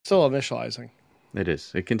still initializing. It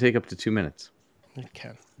is. It can take up to 2 minutes. It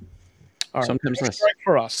can. All right. Sometimes less. Strike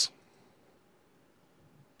for us.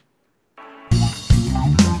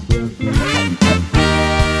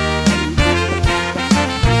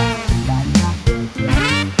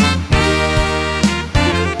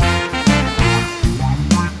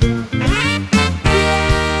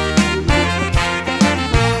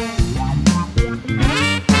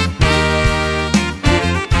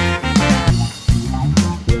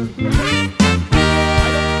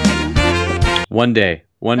 One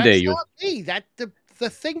day you'll. Hey, the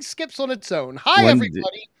thing skips on its own. Hi,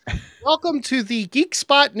 everybody. Welcome to the Geek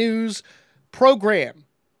Spot News program.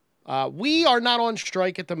 We are not on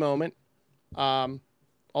strike at the moment,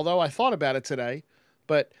 although I thought about it today.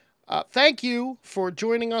 But thank you for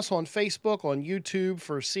joining us on Facebook, on YouTube,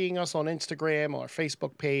 for seeing us on Instagram, our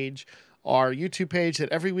Facebook page, our YouTube page. That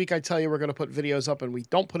every week I tell you we're going to put videos up, and we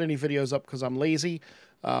don't put any videos up because I'm lazy.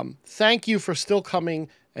 Thank you for still coming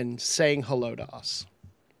and saying hello to us.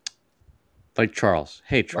 Like Charles.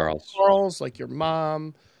 Hey, Charles. Like Charles, like your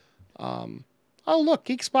mom. Oh, look,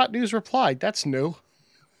 Geek Spot News replied. That's new.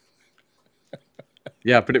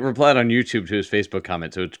 Yeah, but it replied on YouTube to his Facebook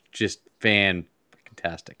comment, so it's just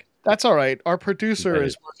fantastic. That's all right. Our producer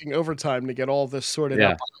is working overtime to get all this sorted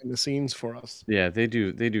out behind the scenes for us. Yeah, they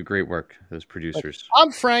do great work, those producers. But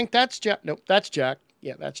I'm Frank. That's Jack. Nope, that's Jack.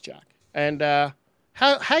 Yeah, that's Jack. And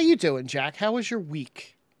how you doing, Jack? How was your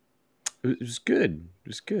week? It was good. It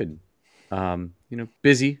was good.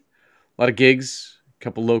 Busy. A lot of gigs, a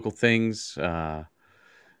couple local things.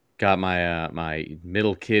 Got my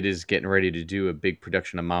middle kid is getting ready to do a big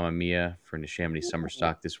production of Mamma Mia for Neshaminy Summer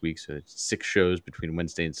Stock this week. So it's 6 shows between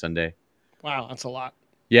Wednesday and Sunday. Wow, that's a lot.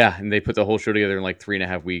 Yeah, and they put the whole show together in like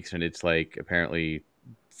 3.5 weeks, and it's like apparently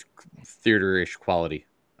theater-ish quality,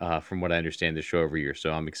 from what I understand, the show every year.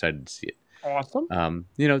 So I'm excited to see it. Awesome.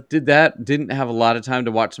 Didn't have a lot of time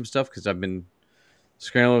to watch some stuff because I've been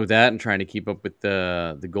scrambling with that and trying to keep up with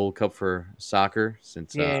the Gold Cup for soccer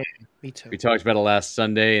since me too. We talked about it last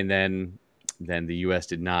Sunday, and then the U.S.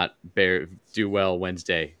 did not do well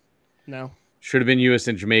Wednesday. No. Should have been U.S.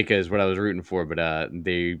 and Jamaica is what I was rooting for, but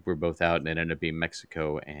they were both out, and it ended up being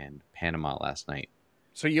Mexico and Panama last night.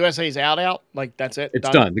 So USA's out? Like, that's it? It's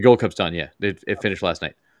done. The Gold Cup's done, yeah. It finished last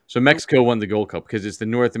night. So Mexico won the Gold Cup because it's the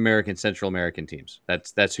North American, Central American teams.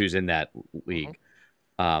 That's who's in that league.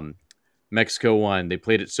 Mexico won. They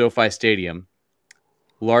played at SoFi Stadium.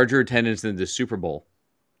 Larger attendance than the Super Bowl.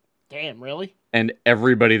 Damn, really? And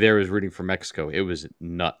everybody there was rooting for Mexico. It was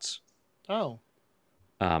nuts. Oh.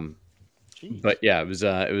 But yeah, it was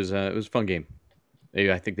a fun game.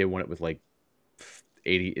 I think they won it with like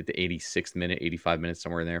 80 at the 86th minute, 85 minutes,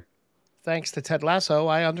 somewhere in there. Thanks to Ted Lasso,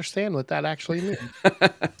 I understand what that actually means.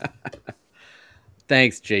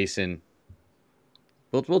 Thanks, Jason.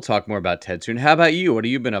 We'll talk more about Ted soon. How about you? What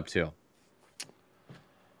have you been up to?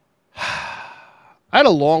 I had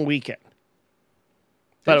a long weekend,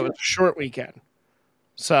 but it was a short weekend.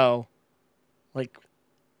 So, like,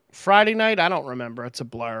 Friday night, I don't remember. It's a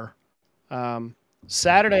blur.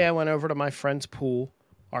 Saturday, I went over to my friend's pool,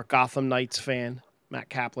 our Gotham Knights fan, Matt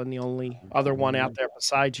Kaplan, the only other one out there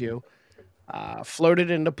besides you.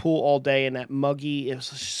 Floated in the pool all day in that muggy. It was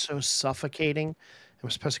so suffocating. I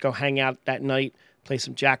was supposed to go hang out that night, play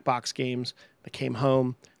some Jackbox games. I came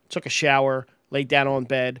home, took a shower, laid down on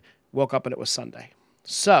bed, woke up, and it was Sunday.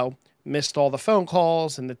 So, missed all the phone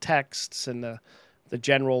calls and the texts and the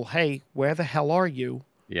general, hey, where the hell are you?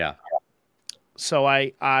 Yeah. So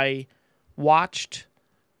I watched,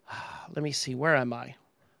 let me see, where am I?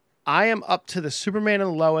 I am up to the Superman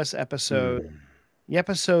and Lois episode, the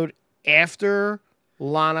episode after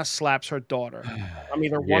Lana slaps her daughter. I'm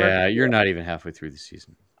either one or Yeah, you're not even halfway through the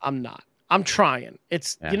season. I'm not. I'm trying.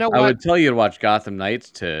 It's Yeah. You know what? I would tell you to watch Gotham Knights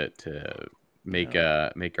to make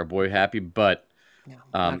our boy happy, but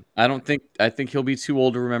I think he'll be too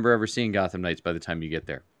old to remember ever seeing Gotham Knights by the time you get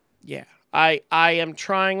there. Yeah. I am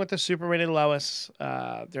trying with the Superman and Lois.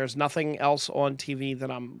 There's nothing else on TV that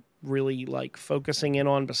I'm really like focusing in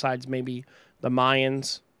on besides maybe the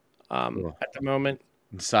Mayans at the moment.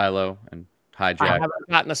 And Silo and Hijack. I haven't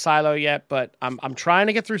gotten a Silo yet, but I'm trying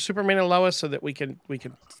to get through Superman and Lois so that we can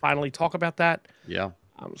finally talk about that. Yeah.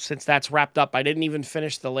 Since that's wrapped up, I didn't even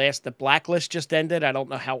finish the Blacklist just ended. I don't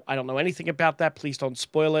know anything about that. Please don't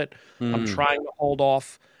spoil it. I'm trying to hold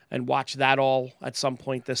off and watch that all at some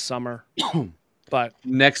point this summer. But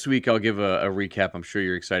next week I'll give a recap. I'm sure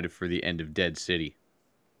you're excited for the end of Dead City,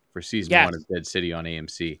 for season 1 of Dead City on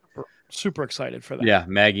AMC. Super excited for that. Yeah,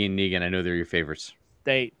 Maggie and Negan. I know they're your favorites.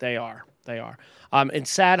 They are. They are. In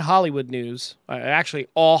sad Hollywood news, actually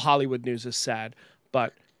all Hollywood news is sad,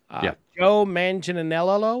 but Yeah. Joe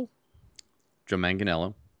Manganiello Joe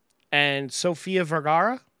Manganiello. and Sofia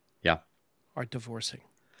Vergara Yeah. are divorcing.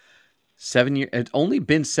 7 years. It's only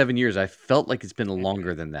been 7 years. I felt like it's been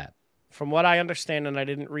longer than that. From what I understand, and I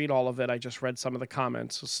didn't read all of it, I just read some of the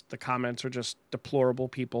comments. The comments are just deplorable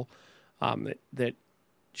people. That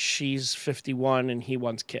she's 51 and he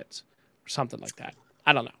wants kids, or something like that.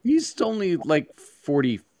 I don't know. He's only like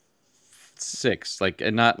 46, like,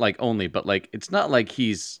 and not like only, but like it's not like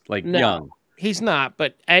he's like No, young. he's not.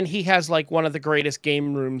 And he has like one of the greatest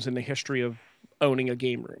game rooms in the history of owning a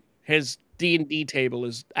game room. His D&D table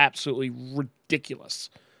is absolutely ridiculous,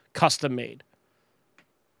 custom made.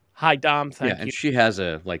 Hi Dom, Yeah, thank and you. she has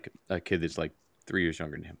a kid that's like 3 years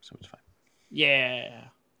younger than him, so it's fine. Yeah.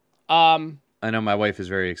 I know my wife is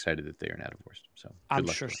very excited that they are now divorced. So I'm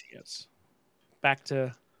sure she is. Back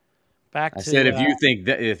to I said,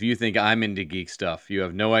 if you think I'm into geek stuff, you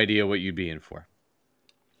have no idea what you'd be in for.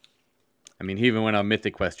 I mean, he even went on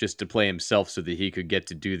Mythic Quest just to play himself so that he could get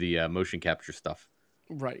to do the motion capture stuff.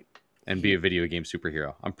 Right. And be a video game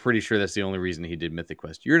superhero. I'm pretty sure that's the only reason he did Mythic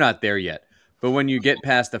Quest. You're not there yet. But when you get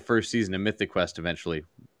past the first season of Mythic Quest eventually,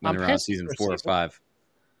 when they're on season 4 or 5,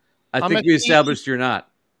 I think we established you're not.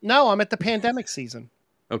 No, I'm at the pandemic season.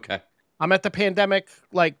 Okay. I'm at the pandemic,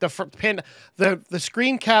 like the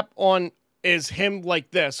screen cap on is him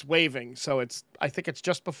like this waving. So I think it's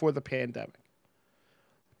just before the pandemic.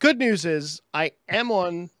 Good news is I am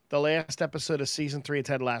on the last episode of season 3 of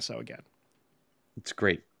Ted Lasso again. It's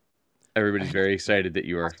great. Everybody's very excited that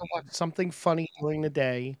you are something funny during the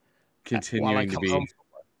day, continuing to be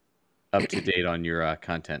up to date on your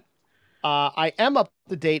content. I am up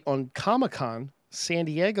to date on Comic-Con San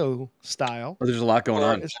Diego style. Oh, there's a lot going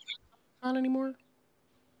on. Is it Comic-Con anymore?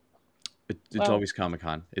 It's always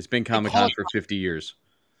Comic-Con. It's been Comic-Con for 50 years.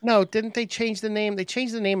 No, didn't they change the name? They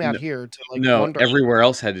changed the name out here to like everywhere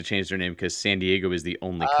else had to change their name because San Diego is the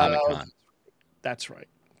only Comic-Con. That's right.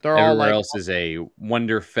 They're everywhere all like, else is a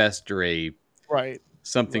Wonder Fest or a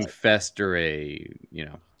something fest or a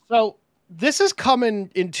So this is coming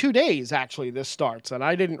in 2 days. Actually, this starts, and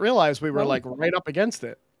I didn't realize we were like right up against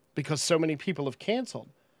it because so many people have canceled.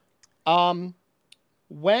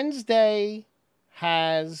 Wednesday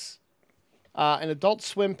has an Adult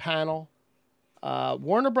Swim panel.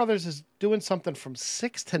 Warner Brothers is doing something from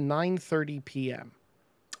 6 to 9:30 p.m.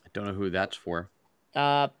 I don't know who that's for.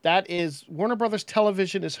 That is Warner Brothers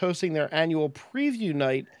Television is hosting their annual preview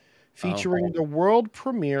night featuring the world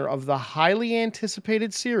premiere of the highly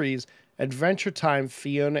anticipated series Adventure Time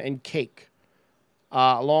Fiona and Cake,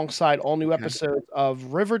 alongside all new episodes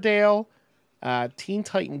of Riverdale, Teen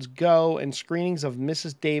Titans Go, and screenings of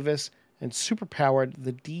Mrs. Davis and Superpowered,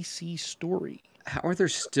 the DC story. How are there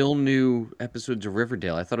still new episodes of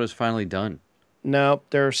Riverdale? I thought it was finally done. No,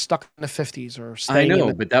 they're stuck in the 50s or staying. I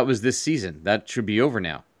know, but that was this season. That should be over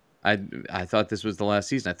now. I thought this was the last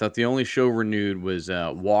season. I thought the only show renewed was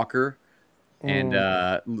Walker and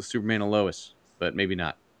Superman and Lois, but maybe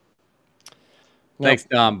not. Nope. Thanks,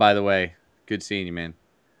 Dom, by the way. Good seeing you, man.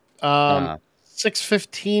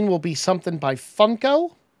 6:15 will be something by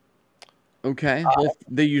Funko. Okay. Well,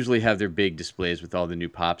 they usually have their big displays with all the new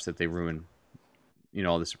pops that they ruin,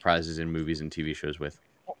 all the surprises in movies and TV shows with.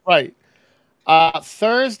 Right.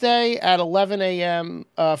 Thursday at 11 a.m.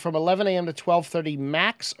 From 11 a.m. to 12:30,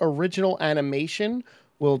 Max Original Animation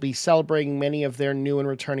will be celebrating many of their new and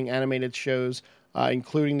returning animated shows,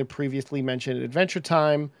 including the previously mentioned Adventure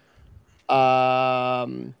Time,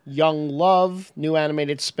 Young Love, new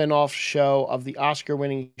animated spin-off show of the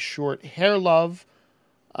Oscar-winning short Hair Love.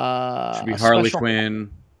 Should be Harley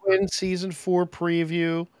Quinn season 4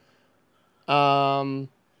 preview.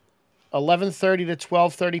 11:30 to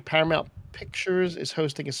 12:30, Paramount Pictures is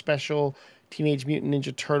hosting a special Teenage Mutant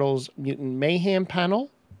Ninja Turtles Mutant Mayhem panel.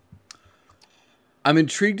 I'm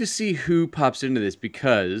intrigued to see who pops into this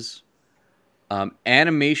because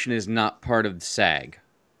animation is not part of the SAG.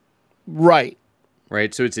 Right.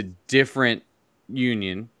 Right. So it's a different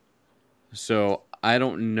union. So I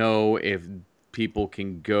don't know if people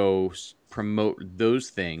can go promote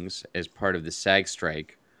those things as part of the SAG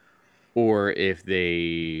strike or if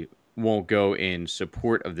they won't go in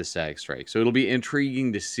support of the SAG strike. So it'll be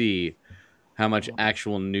intriguing to see how much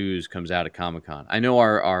actual news comes out of Comic-Con. I know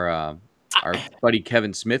our buddy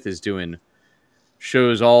Kevin Smith is doing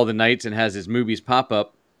shows all the nights and has his movies pop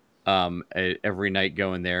up every night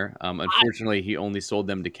going there. Unfortunately, he only sold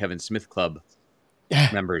them to Kevin Smith Club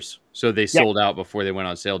members. So they sold out before they went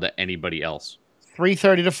on sale to anybody else.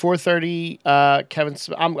 3:30 to 4:30, Kevin.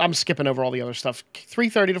 I'm skipping over all the other stuff.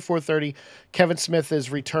 3:30 to 4:30, Kevin Smith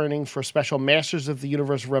is returning for a special Masters of the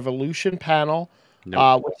Universe Revolution panel. Which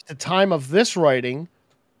at the time of this writing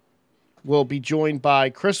will be joined by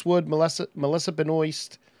Chris Wood, Melissa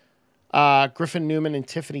Benoist, Griffin Newman, and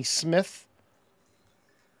Tiffany Smith.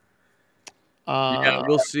 Yeah,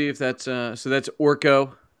 we'll see if that's so that's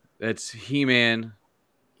Orko, that's He-Man,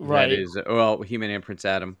 that Right. is well, He-Man and Prince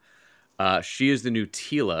Adam. She is the new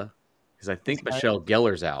Teela because I think Okay. Michelle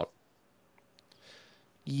Gellar's out.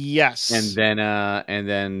 Yes. And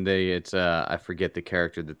then it's I forget the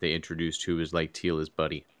character that they introduced who was like Teela's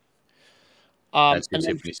buddy. That's who And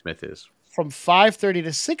then Tiffany Smith is. from 5:30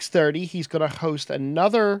 to 6:30, he's going to host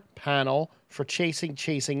another panel for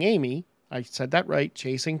Chasing Amy. I said that right.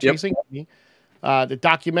 Chasing Yep. Amy. The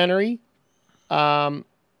documentary.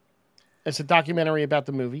 It's a documentary about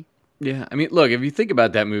the movie. Yeah, I mean, look, if you think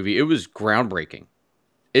about that movie, it was groundbreaking.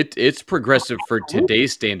 It's progressive for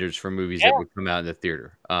today's standards for movies that would come out in the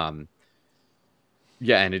theater.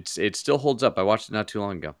 Yeah, and it still holds up. I watched it not too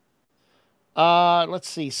long ago. Let's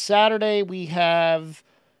see. Saturday we have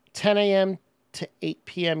 10 a.m. to 8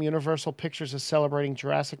 p.m. Universal Pictures is celebrating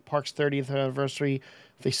Jurassic Park's 30th anniversary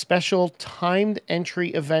with a special timed entry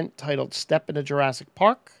event titled "Step into Jurassic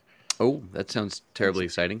Park." Oh, that sounds terribly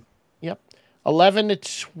exciting. Yep. 11 to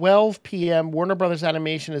 12 p.m. Warner Brothers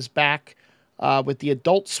Animation is back with the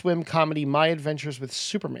Adult Swim comedy "My Adventures with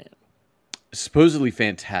Superman." Supposedly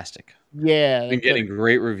fantastic. Yeah, Been getting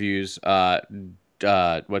great reviews.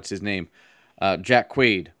 What's his name? Jack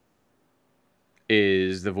Quaid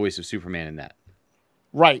is the voice of Superman in that.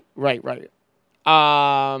 right.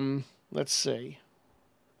 Let's see.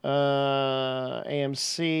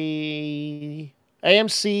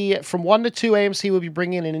 AMC from 1 to 2. AMC will be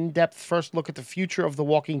bringing an in-depth first look at the future of the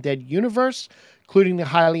Walking Dead universe, including the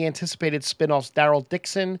highly anticipated spin-offs Daryl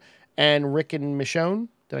Dixon and Rick and Michonne.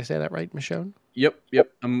 Did I say that right, Michonne? Yep.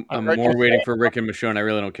 I'm more waiting for Rick and Michonne. I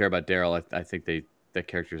really don't care about Daryl. I think that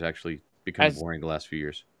character has actually become boring the last few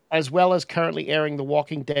years. As well as currently airing The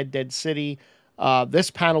Walking Dead Dead City.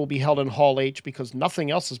 This panel will be held in Hall H because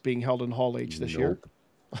nothing else is being held in Hall H this year.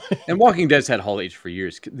 And Walking Dead's had Hall H for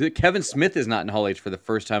years. Kevin Smith is not in Hall H for the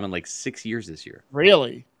first time in like 6 years this year.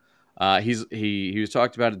 Really? He was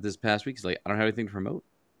talked about it this past week. He's like, I don't have anything to promote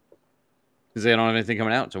because I don't have anything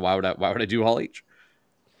coming out. So why would I do Hall H?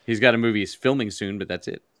 He's got a movie he's filming soon, but that's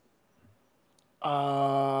it.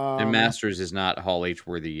 And Masters is not Hall H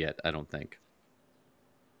worthy yet, I don't think.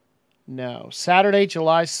 No. Saturday,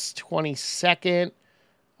 July 22nd,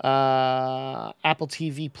 Apple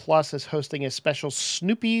TV Plus is hosting a special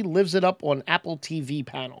Snoopy Lives It Up on Apple TV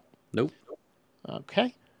panel. Nope.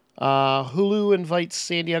 Okay. Hulu invites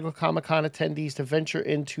San Diego Comic-Con attendees to venture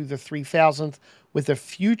into the 3000th with a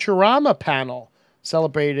Futurama panel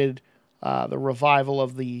celebrated the revival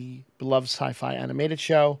of the beloved sci-fi animated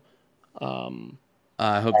show.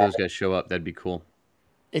 I hope those guys show up. That'd be cool.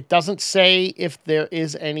 It doesn't say if there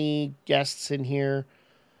is any guests in here.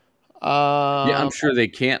 Yeah, I'm sure they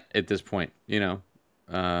can't at this point. Like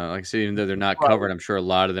I said, even though they're not covered, I'm sure a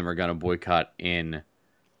lot of them are going to boycott in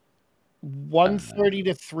 1:30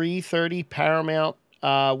 to 3:30. Paramount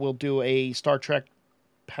will do a Star Trek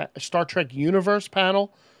Universe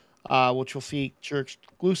panel, which will feature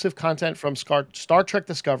exclusive content from Star Trek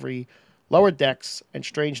Discovery, Lower Decks, and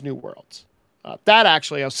Strange New Worlds. That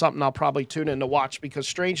actually is something I'll probably tune in to watch because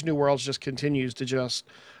Strange New Worlds just continues to just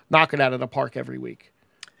knock it out of the park every week.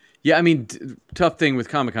 Yeah, I mean, tough thing with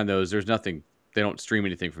Comic-Con, though, is there's nothing. They don't stream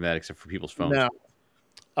anything from that except for people's phones. No.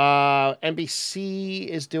 NBC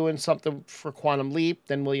is doing something for Quantum Leap.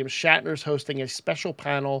 Then William Shatner's hosting a special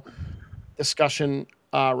panel discussion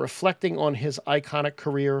reflecting on his iconic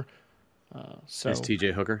career. It's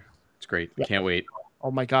TJ Hooker. It's great. Yeah. Can't wait. Oh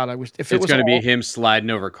my God! It's going to be him sliding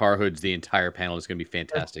over car hoods. The entire panel is going to be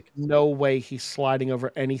fantastic. No way he's sliding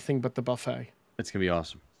over anything but the buffet. It's going to be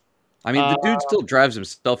awesome. I mean, the dude still drives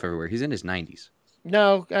himself everywhere. He's in his 90s.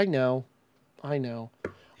 No, I know.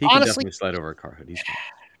 He can definitely slide over a car hood. He's fine.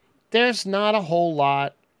 There's not a whole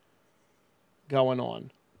lot going on.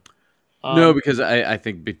 No, because I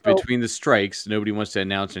think between the strikes, nobody wants to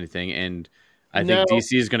announce anything, and I think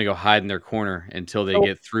DC is going to go hide in their corner until they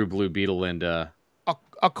get through Blue Beetle and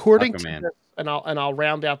according to this, and I'll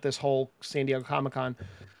round out this whole San Diego Comic-Con.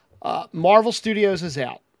 Marvel Studios is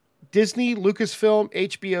out. Disney, Lucasfilm,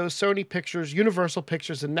 HBO, Sony Pictures, Universal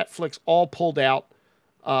Pictures, and Netflix all pulled out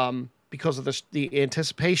because of the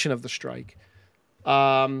anticipation of the strike.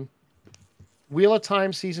 Wheel of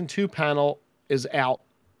Time Season 2 panel is out.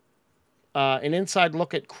 An inside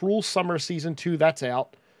look at Cruel Summer Season 2, that's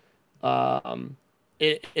out. An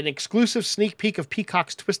exclusive sneak peek of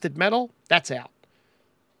Peacock's Twisted Metal, that's out.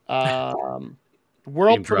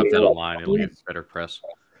 World drop that online, it'll get better press.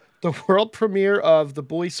 The world premiere of the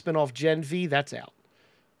Boys spinoff Gen V, that's out.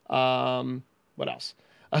 What else?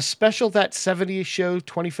 A special That 70s Show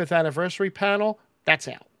 25th anniversary panel, that's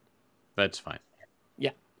out. That's fine.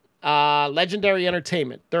 Yeah. Legendary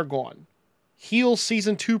Entertainment, they're gone. Heel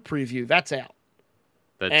season 2 preview, that's out.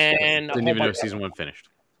 And didn't even know season 1 finished.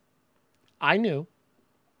 I knew.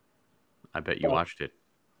 I bet you watched it.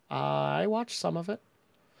 I watched some of it.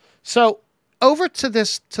 So over to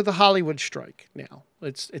the Hollywood strike now.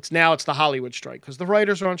 It's the Hollywood strike because the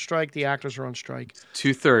writers are on strike, the actors are on strike.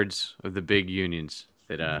 2/3 of the big unions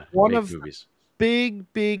that One make of movies. Big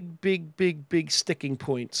sticking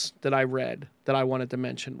points that I read that I wanted to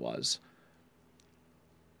mention was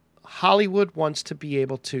Hollywood wants to be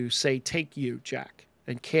able to say, take you, Jack,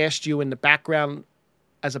 and cast you in the background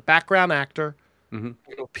as a background actor. Mm-hmm.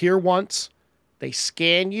 You appear once, they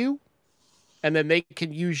scan you, and then they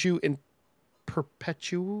can use you in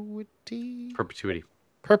perpetuity.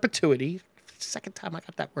 Second time I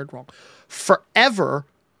got that word wrong. Forever,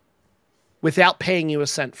 without paying you a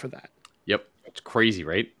cent for that. Yep. It's crazy,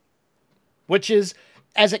 right? Which is,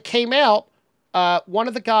 as it came out, one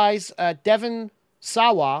of the guys, Devin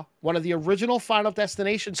Sawa, one of the original Final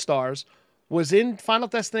Destination stars, was in Final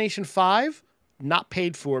Destination 5, not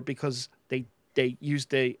paid for because they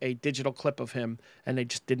used a digital clip of him and they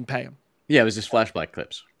just didn't pay him. Yeah, it was just flashback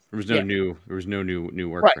clips. There was no new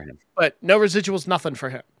work for him. But no residuals, nothing for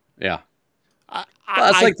him. Yeah.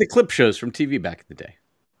 It's like the clip shows from TV back in the day.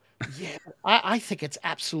 Yeah, I think it's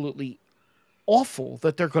absolutely awful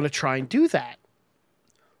that they're going to try and do that.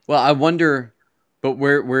 Well, I wonder, but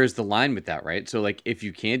where is the line with that, right? So, like, if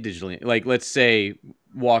you can digitally, like, let's say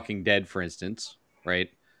Walking Dead, for instance, right?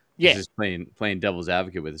 Yeah. This is playing devil's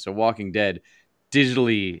advocate with it. So, Walking Dead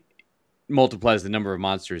digitally multiplies the number of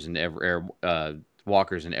monsters and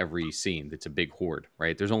walkers in every scene. That's a big horde,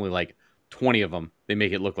 right? There's only like 20 of them. They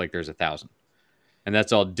make it look like there's 1,000. And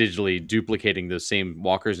that's all digitally duplicating those same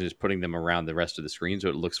walkers and just putting them around the rest of the screen so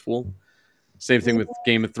it looks full. Same thing with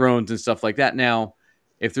Game of Thrones and stuff like that. Now,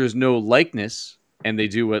 if there's no likeness and they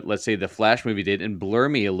do what, let's say, the Flash movie did and blur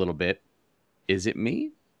me a little bit, is it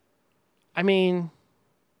me? I mean,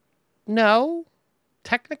 no,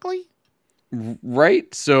 technically.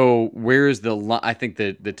 Right? So where is the line? I think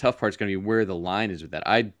the tough part's going to be where the line is with that.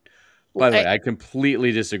 By the way, I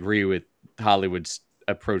completely disagree with Hollywood's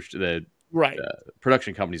approach to the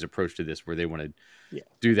production company's approach to this, where they want to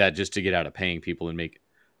do that just to get out of paying people and make.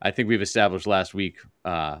 I think we've established last week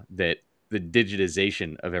that the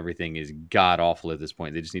digitization of everything is god awful at this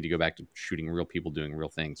point. They just need to go back to shooting real people doing real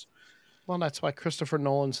things. Well, that's why Christopher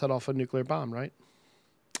Nolan set off a nuclear bomb, right?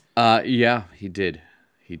 Yeah, he did.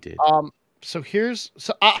 He did. So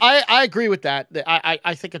I agree with that.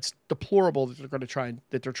 I think it's deplorable that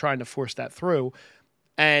they're trying to force that through,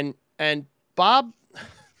 and Bob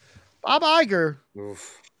Iger,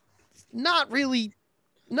 not really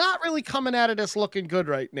coming out of this looking good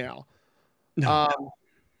right now,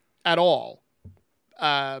 at all.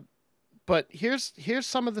 But here's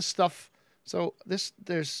some of the stuff. So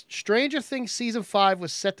there's Stranger Things season 5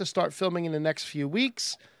 was set to start filming in the next few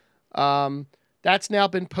weeks. That's now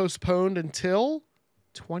been postponed until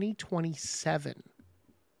 2027.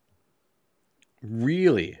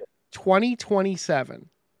 Really? 2027.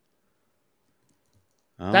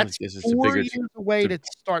 Oh, that's 4 years away to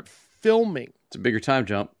start filming. It's a bigger time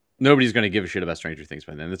jump. Nobody's going to give a shit about Stranger Things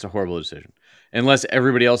by then. That's a horrible decision. Unless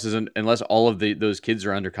everybody else unless all of those kids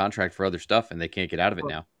are under contract for other stuff and they can't get out of it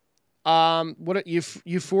now. What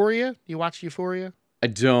Euphoria? You watch Euphoria? I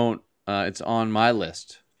don't. It's on my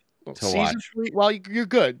list. Season 3, well, you're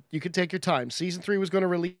good. You can take your time. Season 3 was going to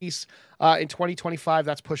release in 2025.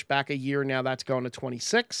 That's pushed back a year. Now that's going to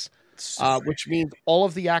 26, which means all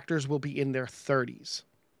of the actors will be in their 30s.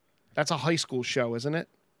 That's a high school show, isn't it?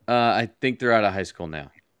 I think they're out of high school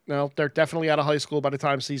now. No, they're definitely out of high school by the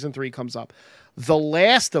time season 3 comes up. The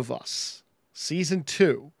Last of Us, season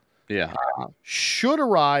 2, should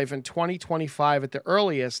arrive in 2025 at the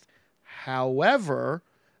earliest. However,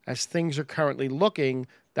 as things are currently looking,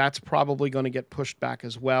 that's probably going to get pushed back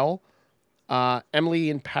as well. Emily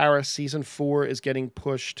in Paris season 4 is getting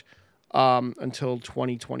pushed until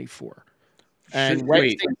 2024. And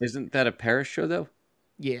wait, isn't that a Paris show though?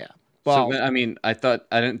 Yeah. Well, so, I mean, I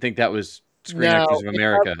didn't think that was Screen Actors of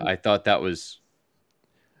America. I thought that was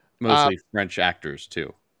mostly French actors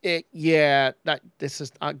too. This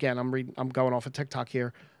is again. I'm going off of TikTok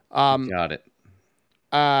here. Got it.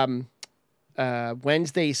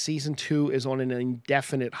 Wednesday season 2 is on an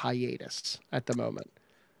indefinite hiatus at the moment.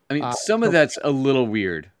 I mean, some of that's a little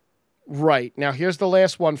weird. Right. Now here's the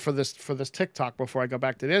last one for this TikTok before I go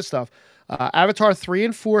back to this stuff. Avatar 3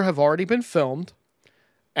 and 4 have already been filmed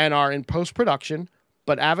and are in post-production,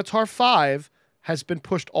 but Avatar 5 has been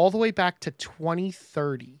pushed all the way back to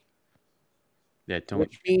 2030. Yeah, don't.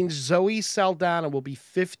 Which means Zoe Saldana will be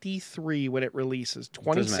 53 when it releases.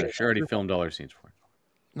 Doesn't matter. She already filmed all her scenes for it.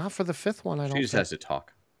 Not for the fifth one, I don't She just think. has to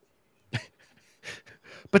talk.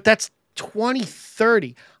 But that's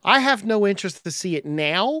 2030. I have no interest to see it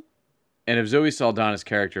now. And if Zoe Saldana's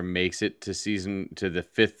character makes it to the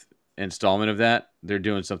fifth installment of that, they're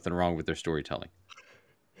doing something wrong with their storytelling.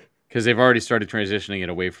 Because they've already started transitioning it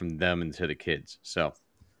away from them into the kids. So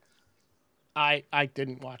I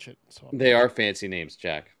didn't watch it. So they are fancy names,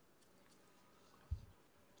 Jack.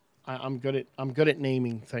 I'm good at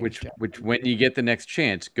naming things. Which when you get the next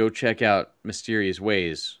chance, go check out Mysterious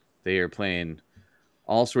Ways. They are playing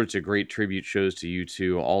all sorts of great tribute shows to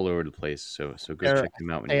U2 all over the place. So go check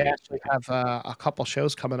them out. They actually have a couple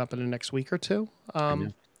shows coming up in the next week or two.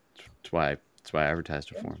 That's why I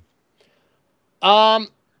advertised it for them.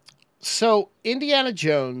 So Indiana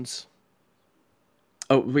Jones.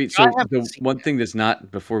 Oh wait, so the one thing that's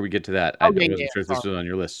not, before we get to that, I wasn't sure if this was on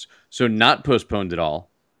your list. So not postponed at all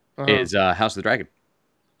is House of the Dragon.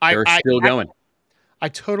 They're still going. I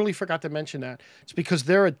totally forgot to mention that. It's because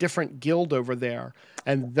they're a different guild over there.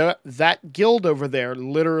 And that guild over there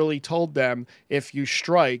literally told them, if you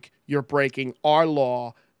strike, you're breaking our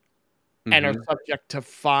law and are subject to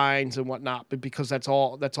fines and whatnot. But because that's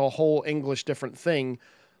a whole English different thing.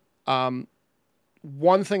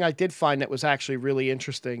 One thing I did find that was actually really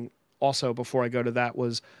interesting also before I go to that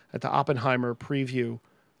was at the Oppenheimer preview.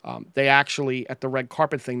 They actually, at the red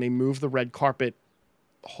carpet thing, they moved the red carpet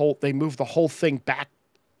they moved the whole thing back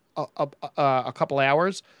a couple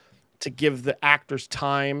hours to give the actors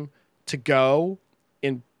time to go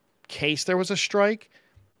in case there was a strike.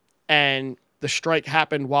 And the strike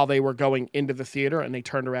happened while they were going into the theater, and they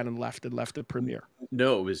turned around and left the premiere.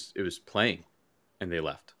 No, it was playing, and they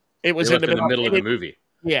left. It was in the middle of the movie.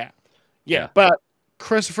 Yeah. But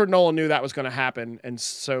Christopher Nolan knew that was going to happen, and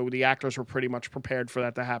so the actors were pretty much prepared for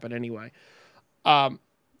that to happen anyway. I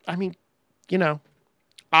mean,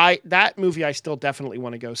 that movie I still definitely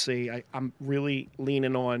want to go see. I'm really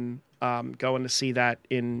leaning on going to see that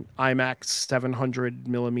in IMAX 700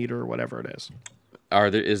 millimeter or whatever it is.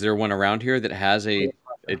 Is there one around here that has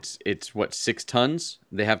it's what, 6 tons?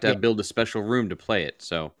 They have to build a special room to play it.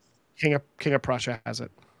 So King of Prussia has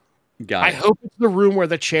it. I hope it's the room where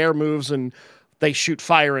the chair moves and they shoot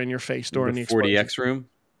fire in your face during the 40X room.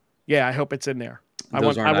 Yeah, I hope it's in there.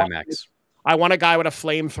 Those aren't IMAX. I want a guy with a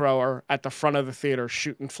flamethrower at the front of the theater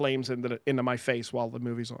shooting flames into my face while the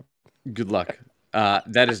movie's on. Good luck.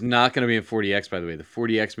 That is not going to be in 40X, by the way. The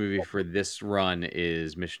 40X movie for this run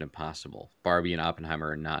is Mission Impossible. Barbie and Oppenheimer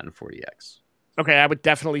are not in 40X. Okay, I would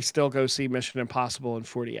definitely still go see Mission Impossible in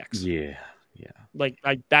 40X. Yeah. Like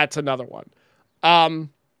that's another one.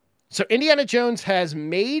 So Indiana Jones has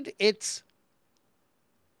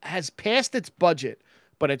passed its budget,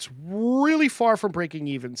 but it's really far from breaking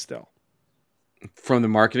even still. From the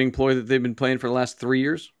marketing ploy that they've been playing for the last 3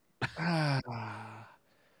 years?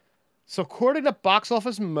 So according to Box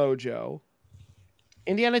Office Mojo,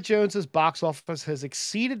 Indiana Jones's box office has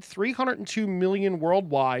exceeded $302 million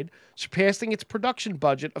worldwide, surpassing its production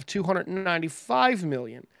budget of $295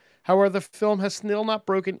 million. However, the film has still not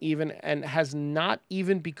broken even and has not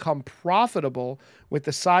even become profitable with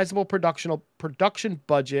the sizable production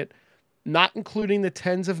budget, not including the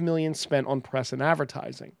tens of millions spent on press and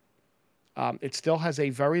advertising. It still has a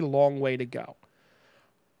very long way to go.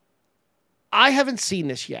 I haven't seen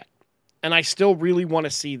this yet, and I still really want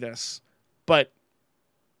to see this, but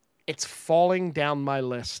it's falling down my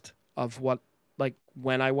list of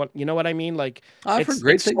when I want, you know what I mean? Like, I've heard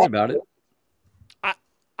great things about it.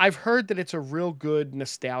 I've heard that it's a real good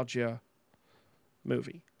nostalgia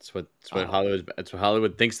movie. That's what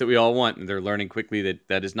Hollywood thinks that we all want, and they're learning quickly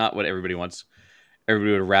that is not what everybody wants.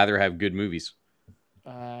 Everybody would rather have good movies.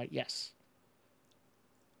 Yes.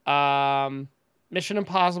 Mission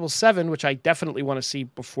Impossible 7, which I definitely want to see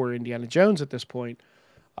before Indiana Jones at this point,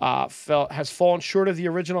 has fallen short of the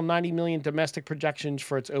original 90 million domestic projections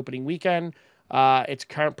for its opening weekend. Its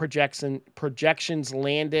current projections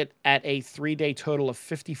landed at a 3-day total of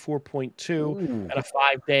 54.2 and a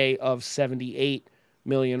 5-day of 78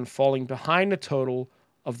 million, falling behind the total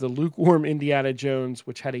of the lukewarm Indiana Jones,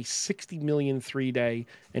 which had a 60 million 3-day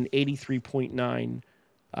and 83.9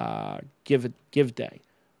 give day.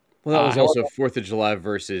 Well, that was also 4th of July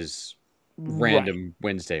versus random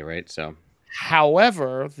Wednesday, right? So,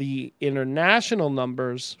 however, the international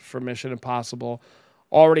numbers for Mission Impossible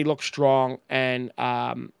already look strong, and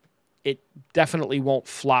it definitely won't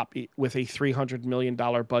flop with a $300 million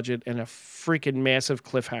budget and a freaking massive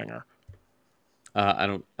cliffhanger. I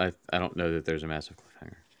don't know that there's a massive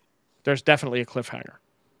cliffhanger. There's definitely a cliffhanger.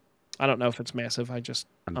 I don't know if it's massive. Um,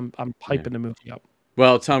 I'm yeah. hyping the movie up.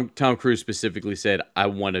 Well, Tom Cruise specifically said, "I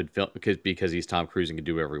wanted film because he's Tom Cruise and can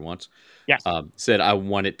do whatever he wants." Yes. Said, "I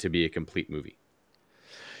want it to be a complete movie.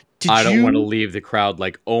 Did I don't want to you leave the crowd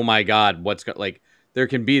like, oh my god, like there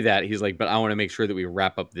can be that." He's like, "But I want to make sure that we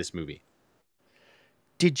wrap up this movie."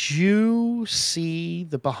 did you see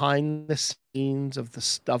the behind the scenes of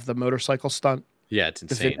the motorcycle stunt? Yeah, it's The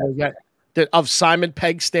insane. video yet? Of Simon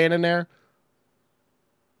Pegg standing there.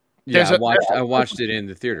 Yeah, There's a I watched it in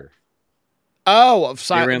the theater. oh of They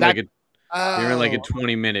Simon ran that like a they ran like a oh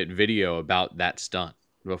 20-minute video about that stunt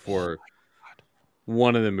before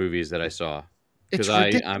one of the movies that I saw, because it's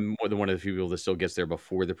ridiculous. I'm one of the few people that still gets there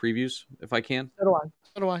before the previews if I can, So do I.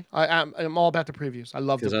 So do I. I'm all about the previews. I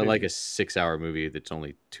love the because I like previews. a 6-hour movie that's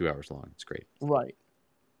only 2 hours long. It's great. Right.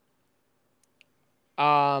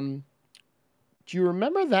 Um, do you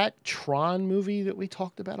remember that Tron movie that we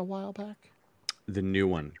talked about a while back? The new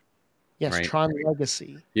one, Yes, right? Tron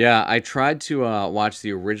Legacy. Yeah, I tried to watch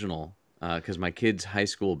the original because my kid's high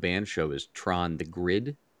school band show is Tron the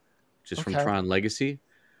Grid, which is from Okay. Tron Legacy,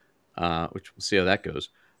 which we'll see how that goes.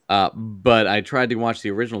 But I tried to watch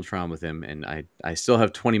the original Tron with him, and I still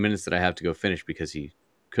have 20 minutes that I have to go finish because he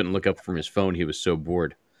couldn't look up from his phone. He was so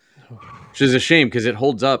bored, which is a shame because it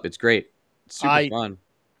holds up. It's great. It's super I fun.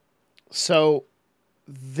 so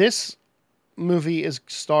this movie is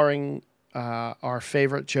starring our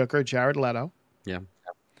favorite Joker, Jared Leto, Yeah.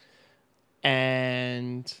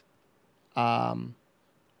 and um,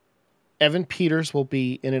 Evan Peters will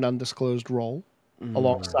be in an undisclosed role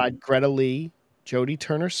alongside Greta Lee, Jodie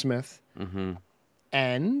Turner-Smith, Mm-hmm.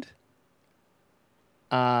 and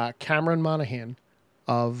Cameron Monaghan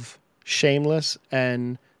of Shameless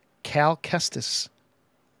and Cal Kestis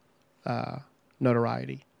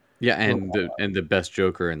notoriety. Yeah, and the best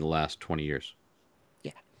Joker in the last 20 years.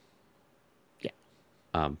 Yeah,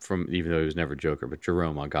 yeah, From even though he was never Joker, but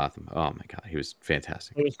Jerome on Gotham. Oh my god, he was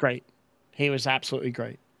fantastic. he was great. He was absolutely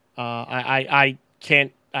great. I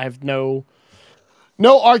can't. I have no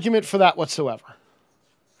argument for that whatsoever.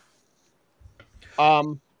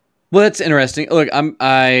 Well, that's interesting. Look,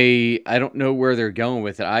 I don't know where they're going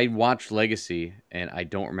with it. I watched Legacy and I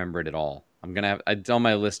don't remember it at all. It's on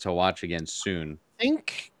my list to watch again soon. I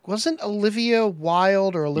think wasn't Olivia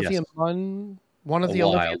Wilde or Yes, Olivia Munn one of a the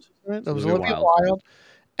Olivias wild. in it? There was Olivia Olivia Wilde. Wilde,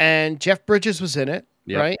 and Jeff Bridges was in it,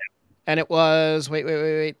 Yep. right? And it was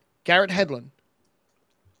wait, Garrett Hedlund.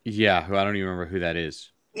 Yeah, who I don't even remember who that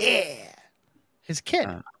is. Yeah, his kid.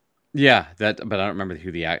 Yeah, but I don't remember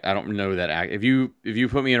who the act. I don't know that act. If you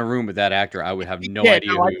put me in a room with that actor, I would have no Yeah, idea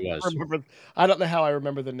no, who I he can't was. remember. I don't know how I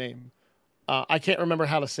remember the name. I can't remember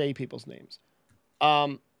how to say people's names.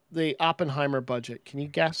 The Oppenheimer budget. Can you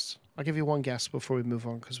guess? I'll give you one guess before we move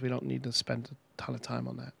on because we don't need to spend a ton of time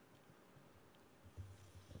on that.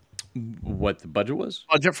 What the budget was?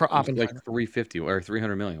 Budget for It was like Oppenheimer. 350 or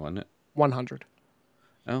 300 million, wasn't it? 100.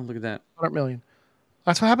 Oh, look at that. 100 million.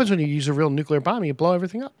 That's what happens when you use a real nuclear bomb. You blow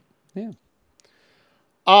everything up. Yeah.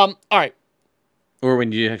 All right. Or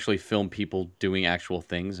when you actually film people doing actual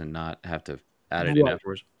things and not have to add it in Right.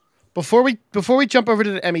 afterwards. Before we jump over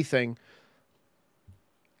to the Emmy thing,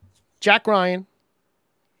 Jack Ryan,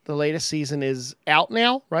 the latest season is out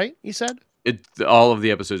now, right? You said? All of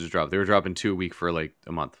the episodes are dropped. They were dropping 2 a week for like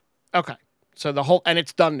a month. Okay. So and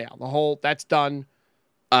it's done now. That's done.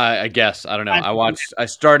 I guess I don't know. I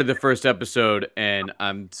started the first episode, and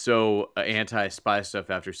I'm so anti-spy stuff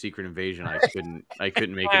after Secret Invasion. I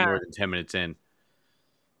couldn't make it more than 10 minutes in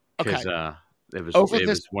because Okay. it was Over it this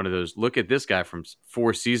was one of those. Look at this guy from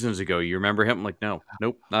 4 seasons ago. You remember him? I'm like, no,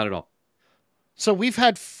 nope, not at all. So we've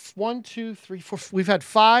had 1, 2, 3, 4. We've had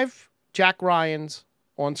 5 Jack Ryans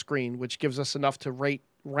on screen, which gives us enough to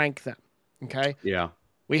rank them. Okay. Yeah.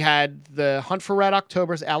 We had the Hunt for Red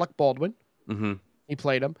October's Alec Baldwin. Mm-hmm. He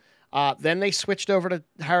played him. Then they switched over to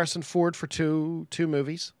Harrison Ford for two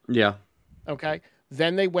movies. Yeah. Okay.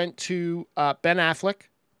 Then they went to Ben Affleck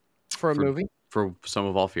for a movie. For Some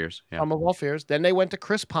of All Fears. Yeah. Some of All Fears. Then they went to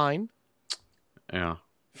Chris Pine Yeah.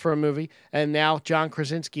 for a movie, and now John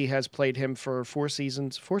Krasinski has played him for 4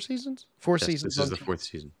 seasons. 4 seasons? 4 Yes, seasons. this is the 4th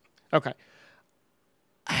season. Okay.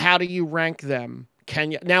 How do you rank them?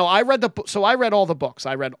 Can you now? I read I read all the books.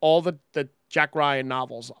 I read all the Jack Ryan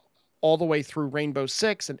novels, all the way through Rainbow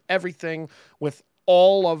Six and everything with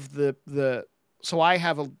all of the. So I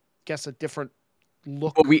have a different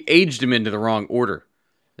look. Well, we aged him into the wrong order.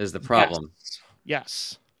 Is the problem?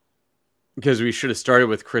 Yes. Because we should have started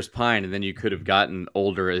with Chris Pine, and then you could have gotten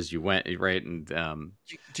older as you went, right? And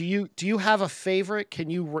Do you have a favorite? Do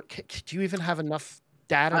you even have enough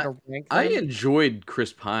data to rank them? I enjoyed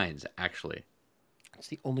Chris Pine's actually. It's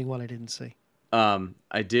the only one I didn't see.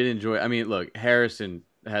 I did enjoy. I mean, look, Harrison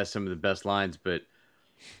has some of the best lines, but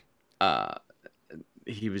uh,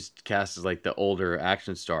 he was cast as like the older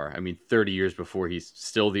action star. I mean, 30 years before he's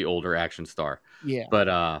still the older action star. Yeah.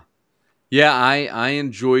 But yeah, I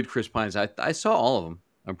enjoyed Chris Pine's. I saw all of them.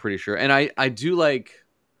 I'm pretty sure, and I do like.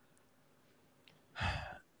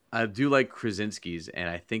 I do like Krasinski's, and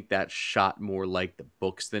I think that shot more like the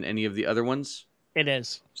books than any of the other ones. It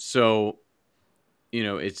is. So,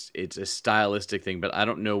 it's a stylistic thing, but I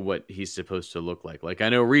don't know what he's supposed to look like. Like I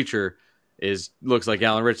know Reacher looks like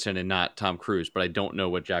Alan Ritchson and not Tom Cruise, but I don't know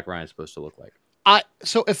what Jack Ryan's supposed to look like.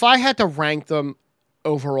 So if I had to rank them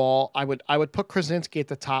overall, I would put Krasinski at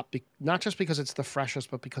the top, not just because it's the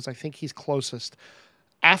freshest, but because I think he's closest.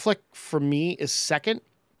 Affleck for me is second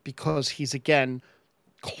because he's again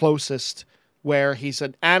closest, where he's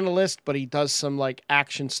an analyst, but he does some like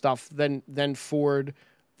action stuff. Then Ford,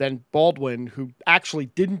 then Baldwin, who actually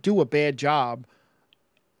didn't do a bad job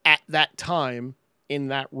at that time in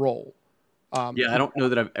that role. Yeah, I don't know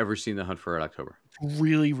that I've ever seen The Hunt for Red October.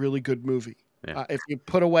 Really, really good movie. Yeah. If you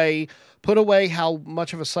put away how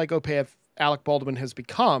much of a psychopath Alec Baldwin has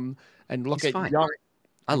become, and look He's at fine. young,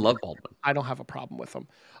 I love Baldwin. I don't have a problem with him.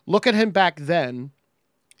 Look at him back then.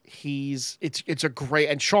 It's a great,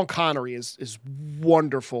 and Sean Connery is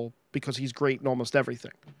wonderful because he's great in almost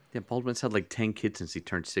everything. Yeah, Baldwin's had like 10 kids since he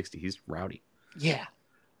turned 60. He's rowdy. Yeah.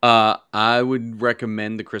 I would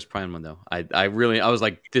recommend the Chris Pine one though. I was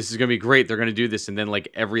like, this is gonna be great. They're gonna do this, and then like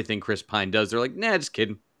everything Chris Pine does, they're like, nah, just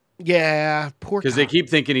kidding. Yeah, poor. Because they keep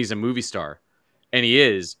thinking he's a movie star, and he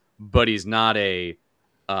is, but he's not a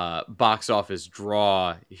box office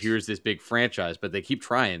draw. Here's this big franchise, but they keep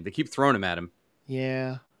trying. They keep throwing him at him.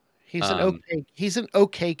 Yeah, he's an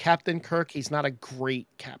okay Captain Kirk. He's not a great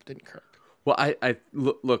Captain Kirk. Well, I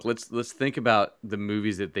look. Let's think about the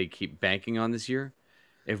movies that they keep banking on this year.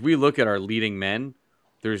 If we look at our leading men,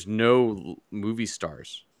 there's no movie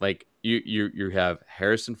stars. Like you have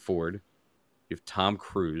Harrison Ford, you have Tom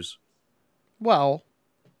Cruise, Well,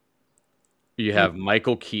 you have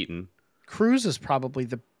Michael Keaton. Cruise is probably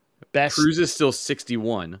the best. Cruise is still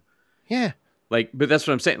 61. Yeah. Like, but that's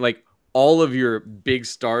what I'm saying. Like all of your big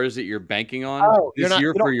stars that you're banking on this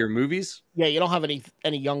year for your movies. Yeah, you don't have any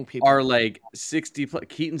young people. Are like 60 plus.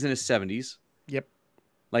 Keaton's in his 70s. Yep.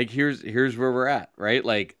 Like here's where we're at, right?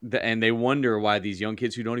 Like and they wonder why these young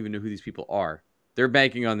kids who don't even know who these people are, they're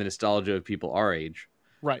banking on the nostalgia of people our age,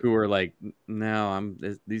 right? Who are like, no,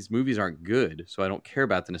 these movies aren't good, so I don't care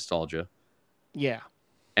about the nostalgia. Yeah.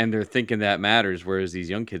 And they're thinking that matters, whereas these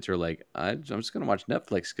young kids are like, I'm just gonna watch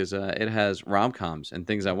Netflix because it has rom-coms and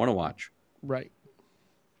things I want to watch. Right.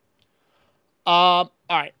 All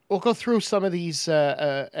right, we'll go through some of these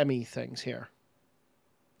Emmy things here.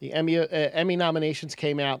 The Emmy nominations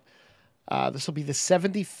came out. This will be the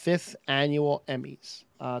 75th annual Emmys.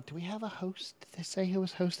 Do we have a host? Did they say who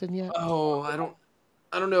was hosting yet? Oh, I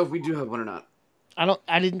don't know if we do have one or not.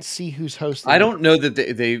 I didn't see who's hosting. I don't know that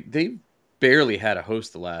they barely had a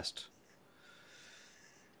host the last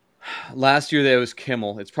year. That was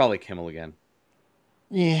Kimmel. It's probably Kimmel again.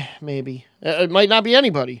 Yeah, maybe. It might not be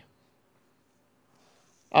anybody.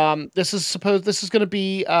 This is going to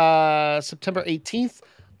be September 18th.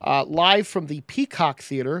 Live from the Peacock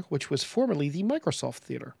Theater, which was formerly the Microsoft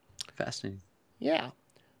Theater. Fascinating. Yeah.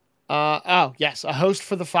 Oh, yes. A host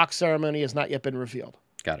for the Fox ceremony has not yet been revealed.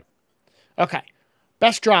 Got it. Okay.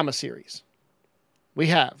 Best drama series. We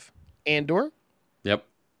have Andor. Yep.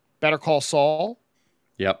 Better Call Saul.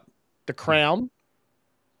 Yep. The Crown.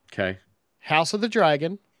 Okay. House of the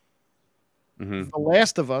Dragon. Mm-hmm. The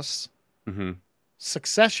Last of Us. Mm-hmm.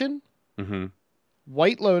 Succession. Mm-hmm.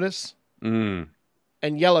 White Lotus. Mm.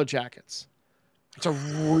 And Yellow Jackets. It's a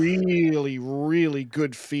really, really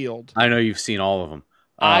good field. I know you've seen all of them.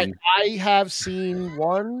 I have seen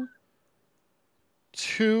 1,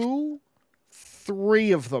 2,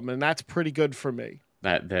 3 of them, and that's pretty good for me.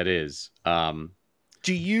 That is.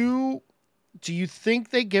 Do you think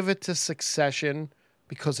they give it to Succession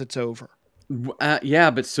because it's over?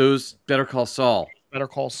 Yeah, but so's Better Call Saul. Better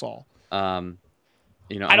Call Saul. I'm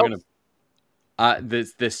gonna.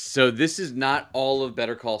 This is not all of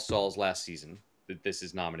Better Call Saul's last season that this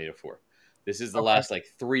is nominated for. This is the last like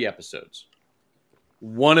 3 episodes.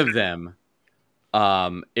 One of them,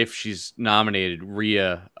 if she's nominated,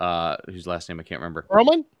 Rhea, whose last name I can't remember.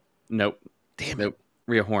 Perlman? Nope. Damn nope.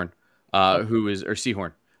 Rhea Horn, who is or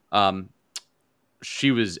Seahorn. She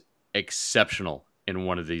was exceptional in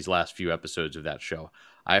one of these last few episodes of that show.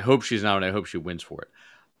 I hope she's nominated. I hope she wins for it.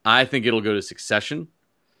 I think it'll go to Succession.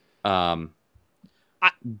 But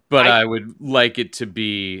I would like it to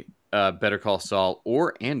be Better Call Saul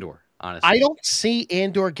or Andor. honestly. I don't see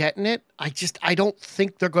Andor getting it. I don't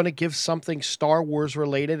think they're going to give something Star Wars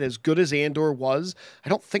related as good as Andor was. I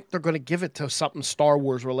don't think they're going to give it to something Star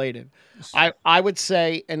Wars related. I would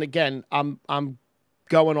say, and again, I'm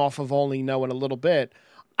going off of only knowing a little bit.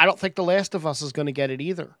 I don't think The Last of Us is going to get it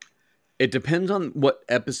either. It depends on what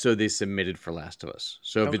episode they submitted for Last of Us.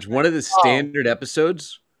 So if Okay. it's one of the Oh, standard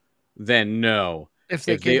episodes, then no. if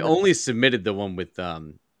they If they gave it, only submitted the one with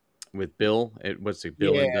Bill, what's it?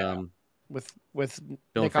 Bill yeah, and with Bill and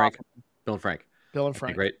Nick Frank, Offerman, Bill and Frank, Bill and I think,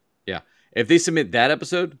 Frank, right? Yeah. If they submit that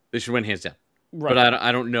episode, they should win hands down. But right?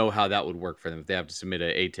 I don't know how that would work for them if they have to submit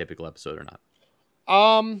a atypical episode or not.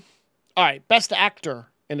 All right, best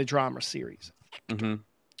actor in a drama series. Mm-hmm.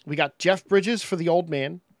 We got Jeff Bridges for The Old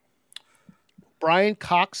Man, Brian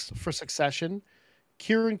Cox for Succession,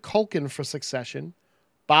 Kieran Culkin for Succession,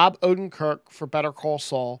 Bob Odenkirk for Better Call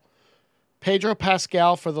Saul, Pedro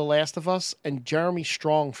Pascal for The Last of Us, and Jeremy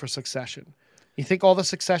Strong for Succession. You think all the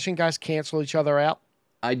Succession guys cancel each other out?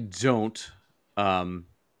 I don't.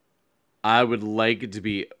 I would like it to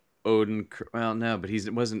be Odin. Well, no, but he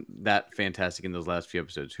wasn't that fantastic in those last few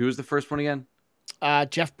episodes. Who was the first one again?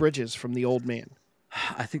 Jeff Bridges from The Old Man.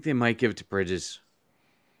 I think they might give it to Bridges.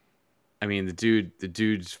 I mean, the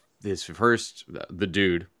dude's his first, the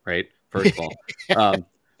dude, right? First of all,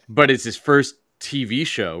 but it's his first TV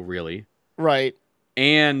show, really, Right.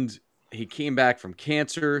 and he came back from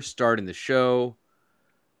cancer, starting the show.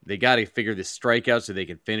 They got to figure this strike out so they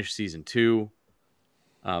can finish season 2.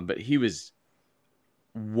 But he was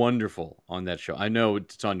wonderful on that show. I know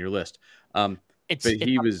it's on your list, but It's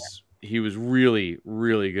he was really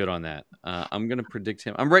really good on that. I'm gonna predict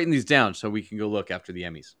him. I'm writing these down so we can go look after the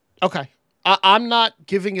Emmys. okay. I'm not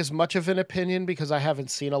giving as much of an opinion because I haven't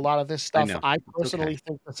seen a lot of this I stuff. know. I It's personally okay.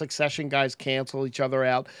 think the Succession guys cancel each other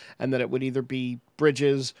out and that it would either be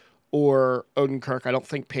Bridges or Odenkirk. I don't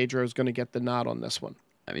think Pedro is going to get the nod on this one.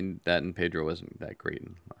 I mean, that and Pedro wasn't that great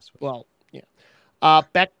in last one. Well, yeah.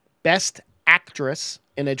 Best actress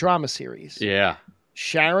in a drama series. Yeah.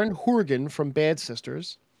 Sharon Horgan from Bad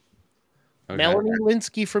Sisters, Okay. Melanie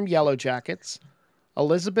Linsky from Yellow Jackets,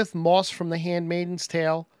 Elizabeth Moss from The Handmaid's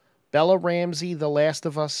Tale, Bella Ramsey, The Last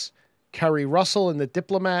of Us, Kerry Russell in The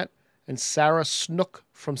Diplomat, and Sarah Snook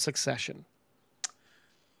from Succession.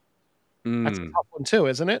 That's a tough one too,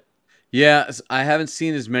 isn't it? Yeah, I haven't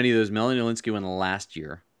seen as many of those. Melanie Linsky won last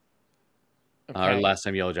year, or Okay. last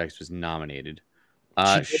time Yellow Jackets was nominated.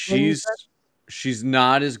 She did win, you said? She's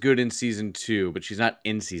not as good in season 2, but she's not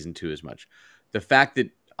in season 2 as much. The fact that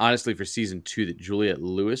honestly for season 2 that Juliette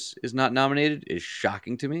Lewis is not nominated is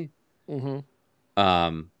shocking to me.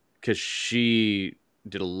 Mm-hmm. Because she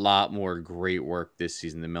did a lot more great work this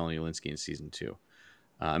season than Melanie Linsky in season 2.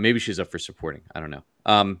 Maybe she's up for supporting. I don't know.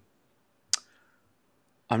 I'm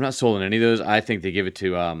not sold on any of those. I think they give it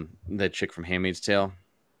to that chick from Handmaid's Tale.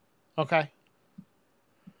 Okay.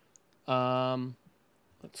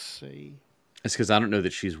 Let's see. It's because I don't know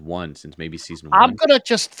that she's won since maybe season I'm 1. gonna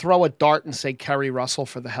just throw a dart and say Kerry Russell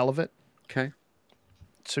for the hell of it. Okay.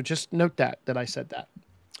 So just note that I said that.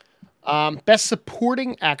 Best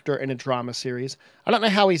supporting actor in a drama series. I don't know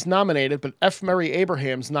how he's nominated, but F. Murray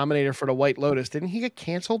Abraham's nominated for The White Lotus. Didn't he get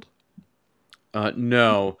canceled?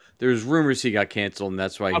 No, there's rumors he got canceled, and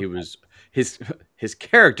that's why he was his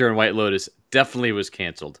character in White Lotus definitely was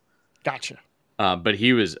canceled. Gotcha. But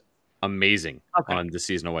he was amazing Okay. on the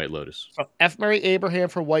season of White Lotus. So F. Murray Abraham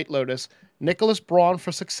for White Lotus, Nicholas Braun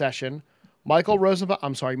for Succession, Michael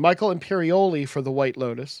Imperioli for The White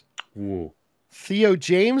Lotus, Ooh. Theo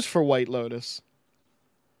James for White Lotus,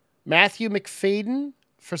 Matthew McFadden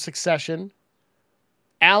for Succession,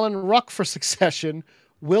 Alan Ruck for Succession,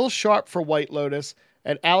 Will Sharp for White Lotus,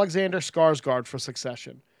 and Alexander Skarsgård for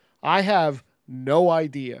Succession. I have no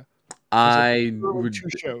idea. I Literally would 2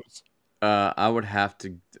 shows. I would have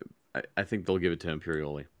to. I think they'll give it to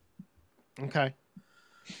Imperioli. Okay.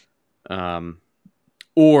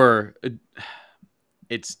 Or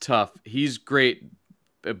it's tough. He's great,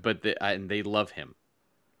 but they love him.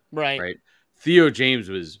 Right. Right. Theo James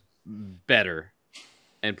was better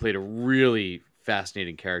and played a really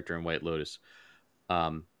fascinating character in White Lotus. But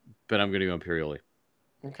I'm going to go Imperioli.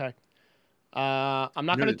 Okay. I'm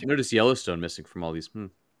not going to notice Yellowstone missing from all these.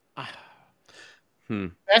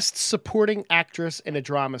 Best supporting actress in a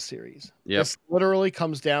drama series. Yep. This literally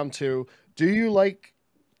comes down to, do you like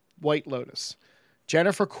White Lotus?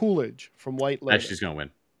 Jennifer Coolidge from White Lotus. She's going to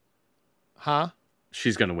win. Huh?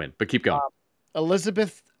 She's going to win, but keep going.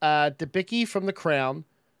 Elizabeth Debicki from The Crown.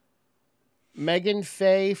 Megan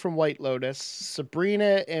Faye from White Lotus.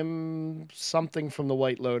 Sabrina M. something from The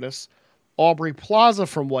White Lotus. Aubrey Plaza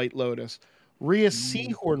from White Lotus. Rhea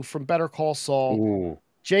Seehorn from Better Call Saul. Ooh.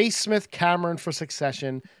 J. Smith Cameron for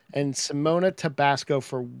Succession, and Simona Tabasco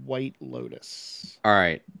for White Lotus. All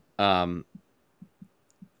right.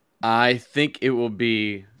 I think it will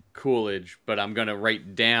be Coolidge, but I'm gonna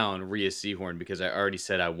write down Rhea Seehorn because I already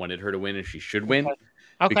said I wanted her to win and she should win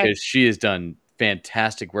Okay. because she has done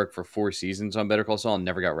fantastic work for 4 seasons on Better Call Saul and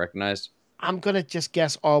never got recognized. I'm gonna just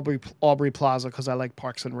guess Aubrey Plaza because I like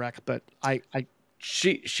Parks and Rec, but I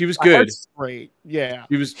She was good. Great, yeah.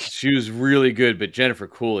 She was really good, but Jennifer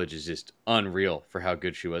Coolidge is just unreal for how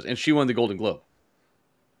good she was, and she won the Golden Globe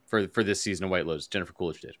for this season of White Lotus. Jennifer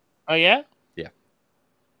Coolidge did. Oh yeah, yeah.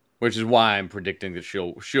 Which is why I'm predicting that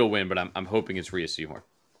she'll win, but I'm hoping it's Rhea Seehorn.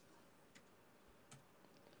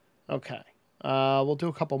 Okay, we'll do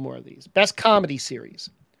a couple more of these. Best comedy series.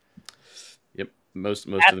 Yep, most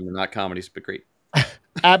of them are not comedies, but great.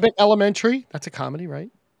 Abbott Elementary, that's a comedy,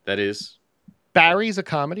 right? That is. Barry's a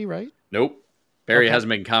comedy, right? Nope. Barry hasn't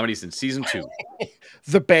been comedy since season 2.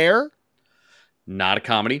 The Bear. Not a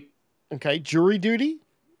comedy. Okay. Jury Duty.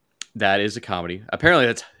 That is a comedy. Apparently,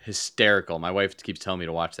 that's hysterical. My wife keeps telling me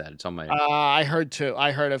to watch that. It's on my. I heard too.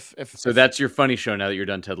 I heard if. So that's your funny show now that you're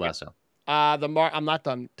done Ted Lasso. I'm not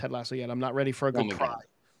done Ted Lasso yet. I'm not ready for a good cry.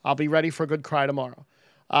 I'll be ready for a good cry tomorrow.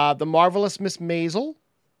 The Marvelous Miss Maisel.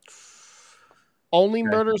 Only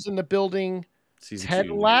Murders in the Building. Season Ted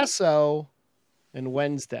 2. Lasso. And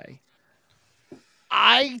Wednesday.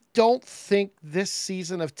 I don't think this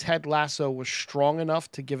season of Ted Lasso was strong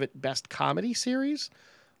enough to give it best comedy series.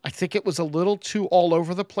 I think it was a little too all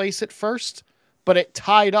over the place at first, but it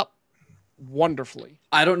tied up wonderfully.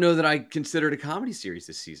 I don't know that I considered a comedy series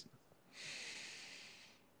this season.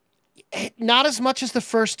 Not as much as the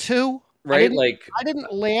first 2. Right? I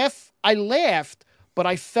didn't laugh. I laughed, but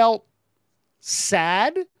I felt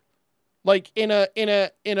sad. Like in a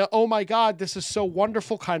oh my god, this is so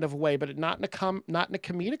wonderful kind of way, but not in a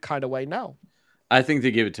comedic kind of way. No, I think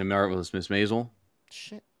they give it to Marvelous Miss Maisel.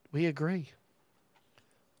 Shit, we agree.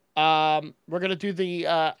 We're gonna do the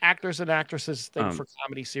actors and actresses thing for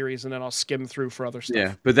comedy series, and then I'll skim through for other stuff.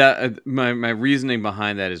 Yeah, but that my reasoning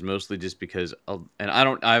behind that is mostly just because, and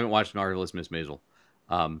I haven't watched Marvelous Miss Maisel,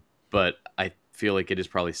 but I feel like it is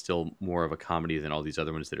probably still more of a comedy than all these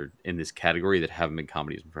other ones that are in this category that haven't been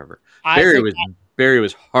comedies in forever. Barry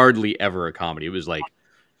was hardly ever a comedy. It was like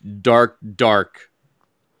dark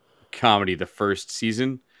comedy the first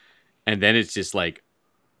season, and then it's just like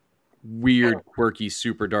weird, quirky,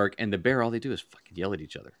 super dark. And The Bear, all they do is fucking yell at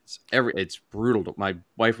each other. It's brutal. My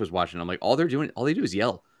wife was watching. I'm like, all they do is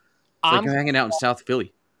yell. It's like hanging out in South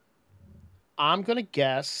Philly. I'm gonna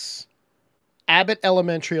guess Abbott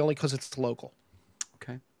Elementary only because it's local.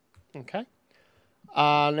 Okay.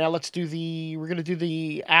 Now we're going to do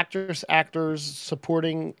the actors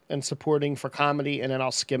supporting for comedy, and then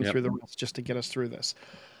I'll skim through the rest just to get us through this.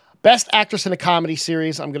 Best actress in a comedy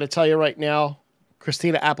series, I'm going to tell you right now,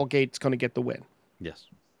 Christina Applegate's going to get the win. Yes.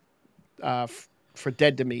 For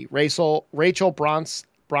Dead to Me. Rachel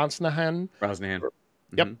Brosnahan.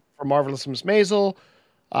 Yep. For Marvelous Miss Maisel.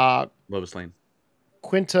 Lois Lane.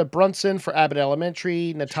 Quinta Brunson for Abbott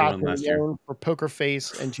Elementary, Natasha Lyonne for Poker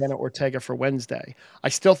Face, and Jenna Ortega for Wednesday. I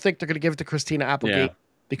still think they're going to give it to Christina Applegate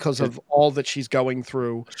because of all that she's going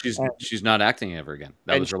through. She's not acting ever again.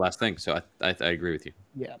 That was her last thing. So I agree with you.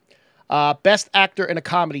 Yeah. Best actor in a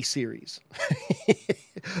comedy series.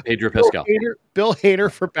 Pedro Pascal. Bill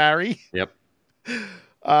Hader for Barry. Yep.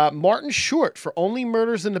 Martin Short for Only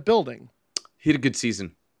Murders in the Building. He had a good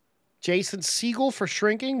season. Jason Segel for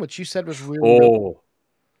Shrinking, which you said was really good.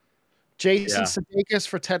 Jason Sudeikis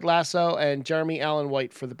for Ted Lasso, and Jeremy Allen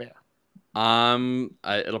White for The Bear.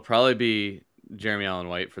 It'll probably be Jeremy Allen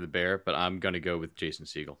White for The Bear, but I'm gonna go with Jason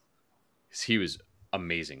Segel because he was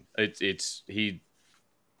amazing. He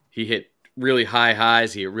hit really high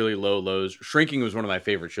highs, he hit really low lows. Shrinking was one of my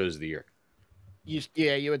favorite shows of the year. You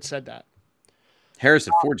had said that.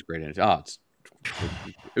 Harrison Ford's great in it.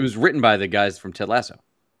 It was written by the guys from Ted Lasso.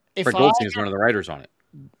 Fred Goldstein is one of the writers on it.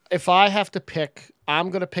 If I have to pick, I'm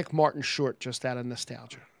going to pick Martin Short just out of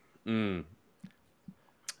nostalgia.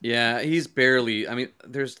 Yeah, he's barely. I mean,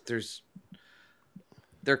 they're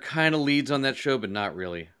kind of leads on that show, but not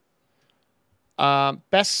really.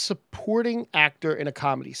 Best supporting actor in a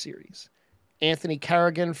comedy series: Anthony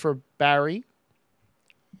Carrigan for Barry,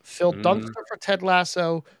 Phil Dunster for Ted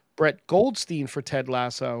Lasso, Brett Goldstein for Ted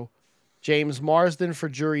Lasso, James Marsden for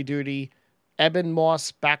Jury Duty, Eben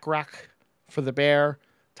Moss-Bachrach for The Bear,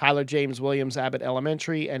 Tyler James Williams, Abbott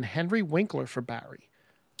Elementary, and Henry Winkler for Barry.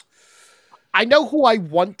 I know who I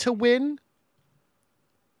want to win.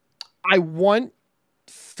 I want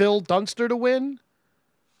Phil Dunster to win.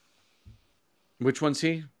 Which one's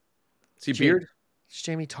he? Is he Beard? It's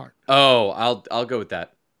Jamie Tart. Oh, I'll go with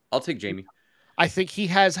that. I'll take Jamie. I think he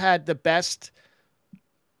has had the best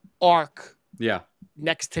arc Yeah,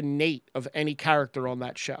 next to Nate of any character on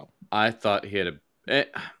that show. I thought he had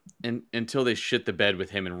and until they shit the bed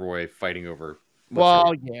with him and Roy fighting over what's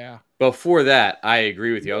her. Well, yeah. Before that, I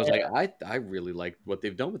agree with you. I was Yeah. like, I really like what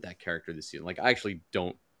they've done with that character this season. Like, I actually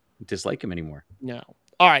don't dislike him anymore. No.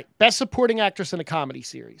 All right. Best supporting actress in a comedy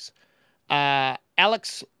series.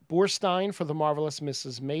 Alex Borstein for The Marvelous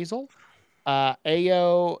Mrs. Maisel.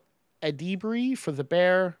 Ayo Edebiri for The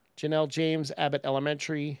Bear. Janelle James, Abbott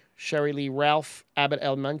Elementary. Sherry Lee Ralph, Abbott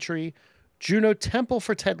Elementary. Juno Temple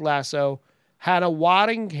for Ted Lasso. Hannah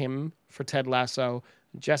Waddingham for Ted Lasso.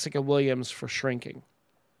 Jessica Williams for Shrinking.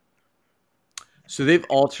 So they've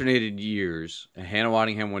alternated years. Hannah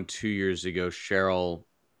Waddingham won 2 years ago. Cheryl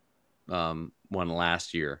won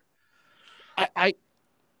last year. I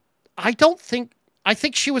don't think I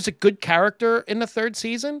think she was a good character in the third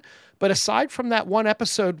season, but aside from that one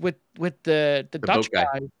episode with the Dutch boat guy.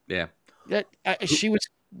 guy, Yeah. that she was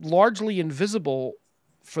largely invisible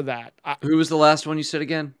for that. Who was the last one you said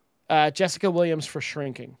again? Jessica Williams for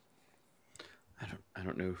Shrinking. I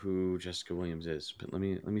don't know who Jessica Williams is, but let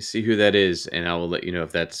me see who that is, and I will let you know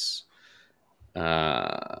if that's.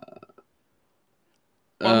 I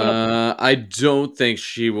don't think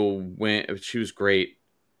she will win. She was great.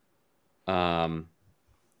 Yeah,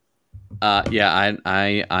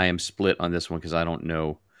 I am split on this one because I don't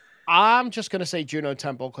know. I'm just gonna say Juno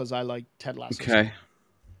Temple because I like Ted Lasso. Okay,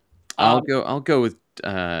 I'll go with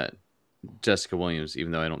Jessica Williams,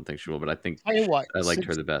 even though I don't think she will, but I think Tell you what, I liked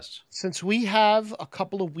her the best. Since we have a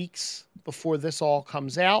couple of weeks before this all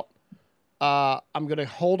comes out, I'm gonna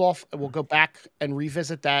hold off and we'll go back and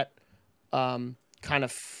revisit that. Kind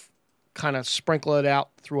of sprinkle it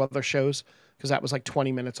out through other shows because that was like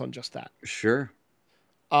 20 minutes on just that. Sure.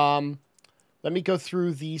 Let me go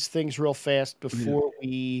through these things real fast before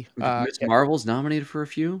we. Miss Marvel's nominated for a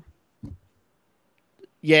few.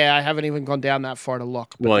 Yeah, I haven't even gone down that far to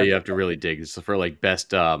look. Well, you have to really dig. This is for like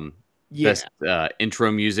best intro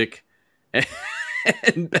music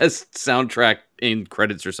and best soundtrack in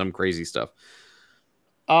credits or some crazy stuff.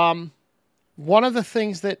 One of the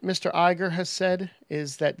things that Mr. Iger has said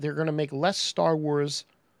is that they're going to make less Star Wars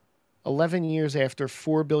 11 years after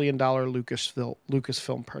 $4 billion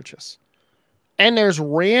Lucasfilm purchase. And there's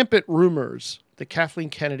rampant rumors that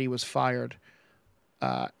Kathleen Kennedy was fired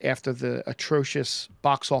after the atrocious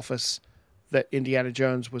box office that Indiana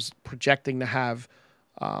Jones was projecting to have.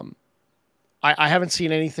 I haven't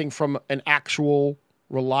seen anything from an actual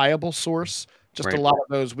reliable source. Just right. A lot of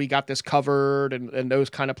those, we got this covered and those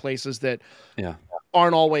kind of places that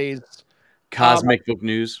aren't always Cosmic Book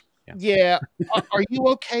News. Yeah. Are you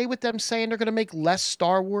okay with them saying they're going to make less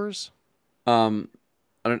Star Wars? I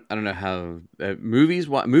don't know how movie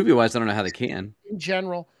wise. I don't know how they can. In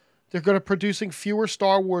general, they're going to producing fewer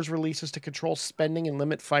Star Wars releases to control spending and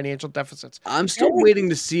limit financial deficits. I'm still waiting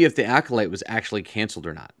to see if the Acolyte was actually canceled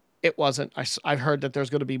or not. It wasn't. I've heard that there's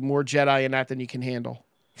going to be more Jedi in that than you can handle,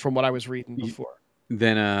 from what I was reading before.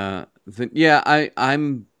 Then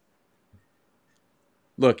I'm.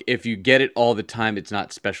 Look, if you get it all the time, it's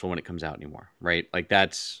not special when it comes out anymore, right? Like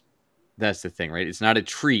that's the thing, right? It's not a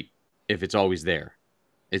treat if it's always there.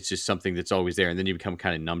 It's just something that's always there, and then you become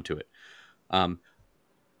kind of numb to it.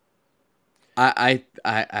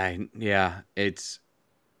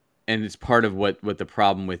 It's part of what the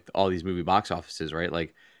problem with all these movie box offices, right?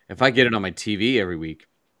 Like if I get it on my TV every week,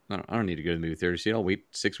 I don't need to go to the movie theater to see it. I'll wait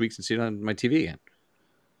 6 weeks and see it on my TV again.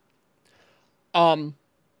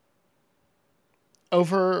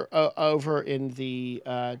 Over in the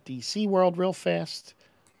DC world, real fast,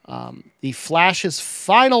 the Flash's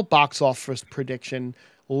final box office prediction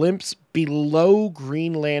limps below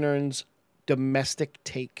Green Lantern's domestic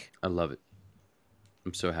take. I love it.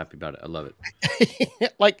 I'm so happy about it. I love it.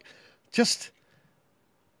 Like, just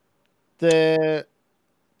the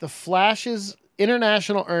Flash's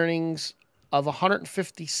international earnings of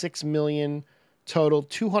 156 million, total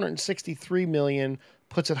 263 million,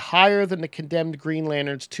 puts it higher than the condemned Green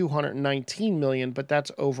Lantern's 219 million, but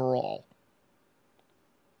that's overall.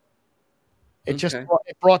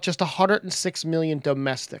 It brought just 106 million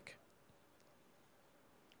domestic.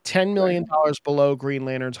 $10 million below Green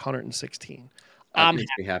Lantern's 116. That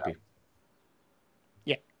makes me happy.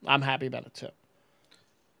 Yeah, I'm happy about it too.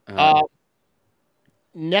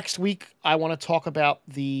 Next week, I want to talk about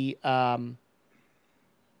the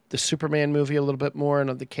Superman movie a little bit more and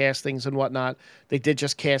of the castings and whatnot. They did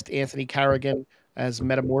just cast Anthony Carrigan as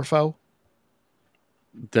Metamorpho.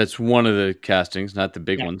 That's one of the castings, not the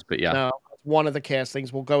big ones, but yeah. No, one of the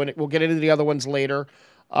castings. We'll get into the other ones later.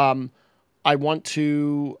 I want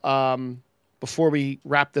to, before we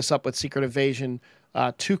wrap this up with Secret Invasion,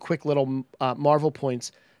 two quick little Marvel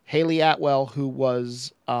points. Haley Atwell, who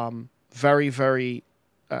was very, very,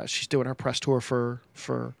 she's doing her press tour for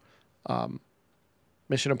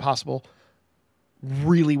Mission Impossible,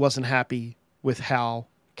 really wasn't happy with how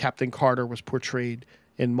Captain Carter was portrayed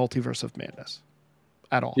in Multiverse of Madness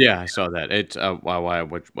at all. Yeah, I saw that. It's why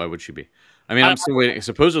would she be? I mean, I, I'm still waiting.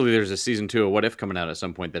 Supposedly, there's a season 2 of What If coming out at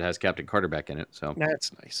some point that has Captain Carter back in it. So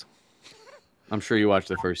that's nice. I'm sure you watched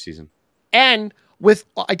the first season. And with,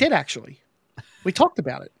 I did actually. We talked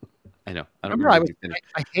about it. I know. I don't Remember, remember if you finished.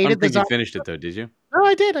 I I hated don't the think you zombie. finished it though, did you? No,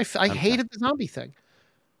 I did. I Okay. hated the zombie thing.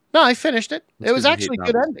 No, I finished it. That's It was 'cause you hate actually a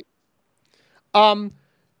good zombies. ending.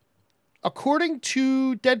 According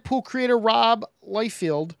to Deadpool creator Rob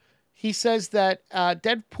Liefeld, he says that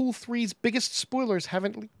Deadpool 3's biggest spoilers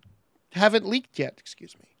haven't leaked yet.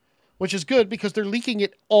 Excuse me, which is good because they're leaking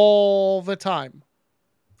it all the time.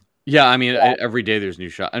 Yeah, I mean, every day there's new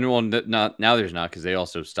shot. And well, not now there's not because they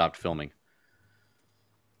also stopped filming.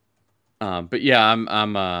 But yeah,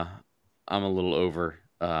 I'm a little over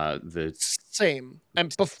the. Same.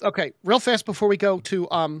 And okay, real fast before we go to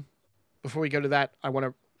that, I want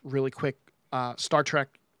to really quick Star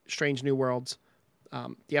Trek: Strange New Worlds.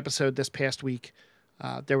 The episode this past week,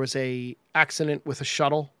 there was a accident with a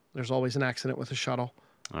shuttle. There's always an accident with a shuttle,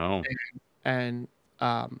 Oh, and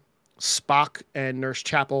Spock and Nurse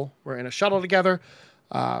Chapel were in a shuttle together.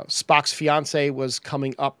 Spock's fiance was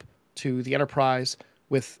coming up to the Enterprise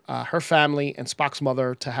with her family and Spock's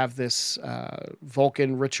mother to have this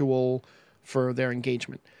Vulcan ritual for their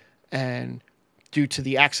engagement. And due to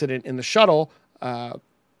the accident in the shuttle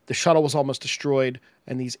was almost destroyed,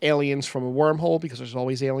 and these aliens from a wormhole, because there's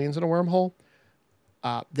always aliens in a wormhole,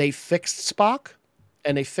 they fixed Spock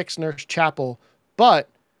and they fixed Nurse Chapel, but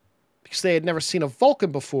because they had never seen a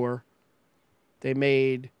Vulcan before, they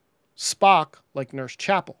made Spock like Nurse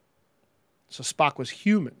Chapel. So Spock was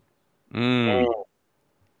human.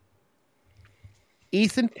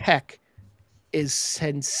 Ethan Peck is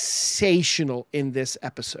sensational in this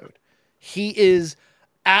episode. He is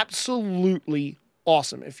absolutely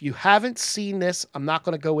awesome. If you haven't seen this, I'm not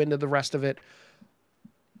going to go into the rest of it.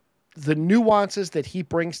 The nuances that he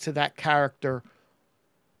brings to that character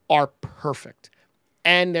are perfect.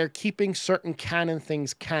 And they're keeping certain canon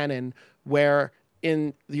things canon, where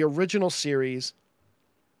in the original series,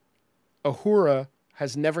 Uhura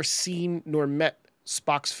has never seen nor met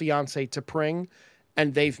Spock's fiance T'Pring,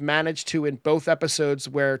 and they've managed to, in both episodes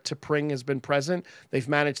where T'Pring has been present, they've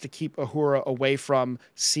managed to keep Uhura away from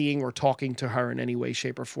seeing or talking to her in any way,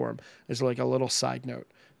 shape, or form. As like a little side note,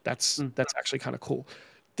 that's actually kind of cool.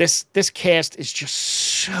 This cast is just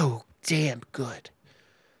so damn good.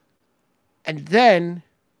 And then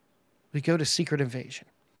we go to Secret Invasion.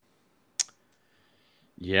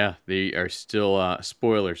 yeah, they are still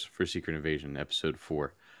spoilers for Secret Invasion episode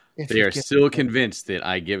 4. If They you are give- still convinced that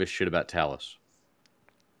I give a shit about Talos.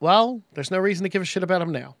 Well, there's no reason to give a shit about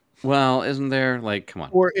him now. Well, isn't there? Like, come on,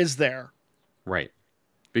 Or is there? right?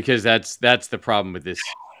 Because that's the problem with this.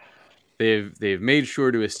 They've made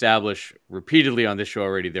sure to establish repeatedly on this show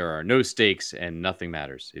already there are no stakes and nothing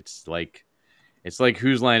matters. It's like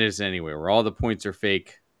whose line is it anyway, where all the points are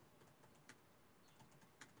fake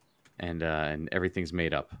and everything's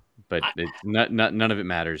made up. But none of it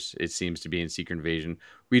matters. It seems to be in Secret Invasion.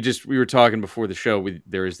 We were talking before the show.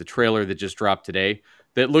 There is the trailer that just dropped today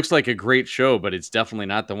that looks like a great show, but it's definitely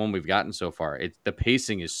not the one we've gotten so far. The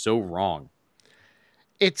pacing is so wrong.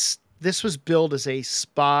 This was billed as a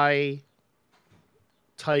spy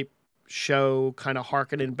type show, kind of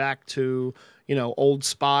harkening back to old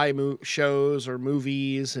spy shows or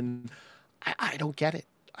movies, and I don't get it.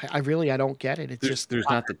 I really don't get it. It's There's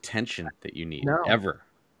not the tension that you need ever.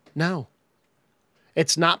 No.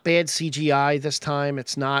 It's not bad CGI this time.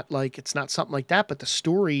 It's not something like that, but the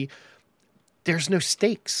story, there's no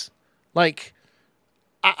stakes. Like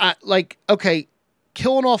okay,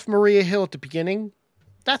 killing off Maria Hill at the beginning,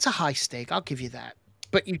 that's a high stake. I'll give you that.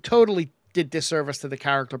 But you totally did disservice to the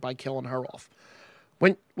character by killing her off.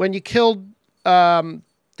 When you killed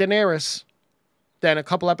Daenerys, then a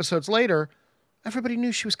couple episodes later, everybody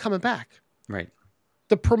knew she was coming back. Right.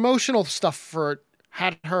 The promotional stuff for it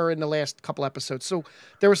had her in the last couple episodes, so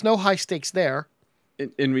there was no high stakes there.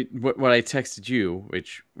 And what I texted you,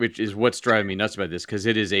 which is what's driving me nuts about this, because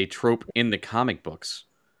it is a trope in the comic books,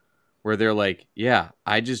 where they're like, yeah,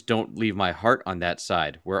 I just don't leave my heart on that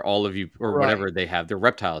side, where all of you, or whatever they have, they're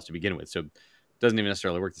reptiles to begin with, so it doesn't even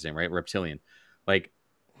necessarily work the same, right? Reptilian. Like,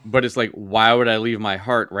 but it's like, why would I leave my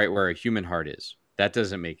heart right where a human heart is? That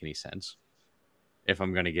doesn't make any sense if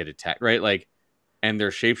I'm going to get attacked, right? Like, and they're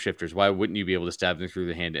shapeshifters. Why wouldn't you be able to stab them through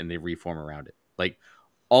the hand and they reform around it? Like,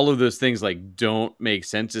 all of those things like don't make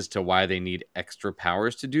sense as to why they need extra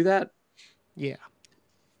powers to do that. Yeah.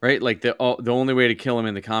 Right? Like the only way to kill them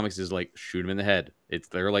in the comics is like shoot them in the head.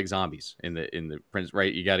 They're like zombies in the Prince,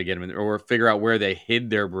 right? You got to get them in, or figure out where they hid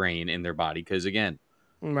their brain in their body, because again,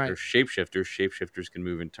 Right. they're shapeshifters. Shapeshifters can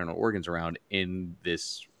move internal organs around in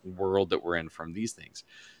this world that we're in from these things.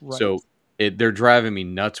 Right. So they're driving me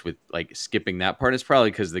nuts with like skipping that part. It's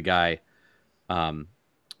probably because the guy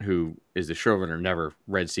who is the showrunner never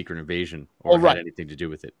read Secret Invasion or had anything to do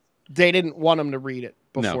with it. They didn't want him to read it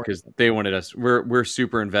before. No, because they wanted us. We're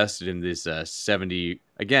super invested in this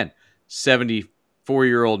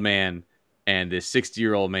 74-year-old man and this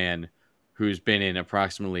 60-year-old man who's been in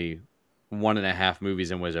approximately 1.5 movies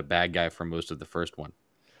and was a bad guy for most of the first one.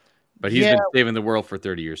 But he's been saving the world for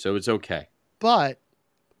 30 years, so it's okay. But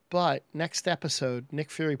next episode, Nick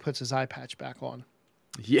Fury puts his eye patch back on.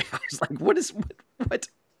 Yeah, I was like, what?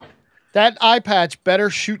 That eye patch better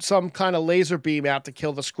shoot some kind of laser beam out to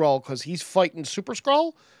kill the Skrull, because he's fighting Super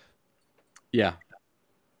Skrull. Yeah.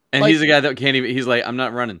 And he's the guy that can't even, he's like, I'm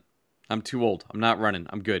not running. I'm too old. I'm not running.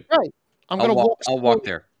 I'm good. Right. I'll walk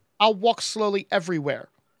there. I'll walk slowly everywhere.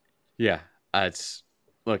 Yeah.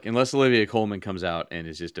 Look, unless Olivia Colman comes out and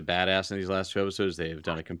is just a badass in these last 2 episodes, they have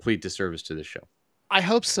done a complete disservice to this show. I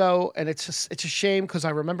hope so. And it's a shame, because I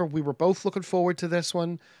remember we were both looking forward to this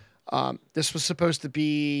one. This was supposed to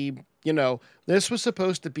be, this was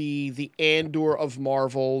supposed to be the Andor of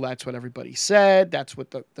Marvel. That's what everybody said. That's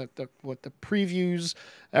what the previews,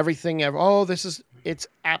 everything. It's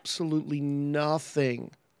absolutely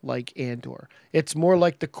nothing like Andor. It's more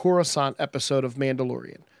like the Coruscant episode of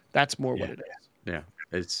Mandalorian. That's more what it is. Yeah.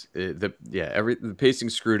 The pacing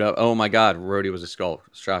screwed up. Oh my God. Rhodey was a skull.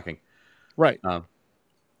 Shocking. Right.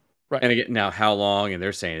 Right. And again, now how long? And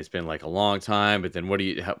they're saying it's been like a long time. But then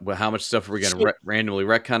how much stuff are we going to randomly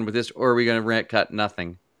retcon with this, or are we going to retcon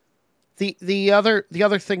nothing? The other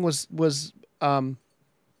thing was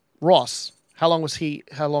Ross. How long was he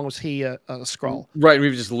a Skrull? Right.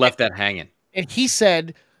 We've just left that hanging. And he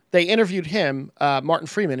said, they interviewed him, Martin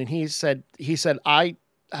Freeman, and he said I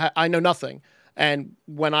know nothing. And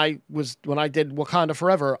when I did Wakanda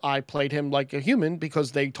Forever, I played him like a human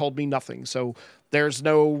because they told me nothing. So there's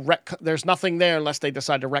nothing there unless they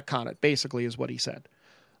decide to retcon it, basically, is what he said.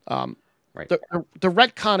 Right. The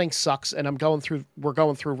retconning sucks, and we're going through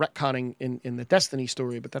retconning in the Destiny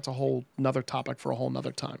story, but that's a whole nother topic for a whole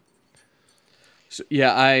nother time. So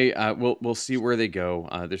yeah, we'll see where they go.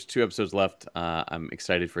 There's 2 episodes left. I'm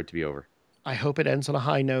excited for it to be over. I hope it ends on a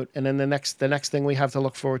high note. And then the next thing we have to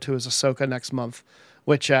look forward to is Ahsoka next month,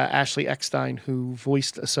 which Ashley Eckstein, who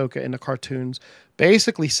voiced Ahsoka in the cartoons,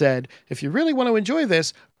 basically said, if you really want to enjoy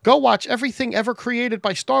this, go watch everything ever created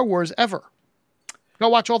by Star Wars ever. Go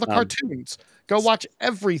watch all the cartoons. Go watch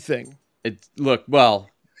everything. Look.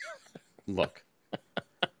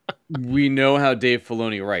 We know how Dave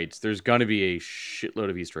Filoni writes. There's going to be a shitload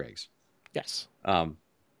of Easter eggs. Yes.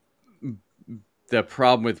 The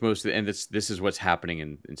problem with most of and this is what's happening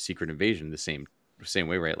in Secret Invasion the same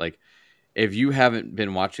way, right? Like, if you haven't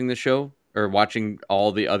been watching the show or watching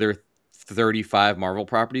all the other 35 Marvel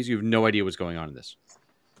properties, you have no idea what's going on in this.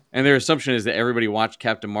 And their assumption is that everybody watched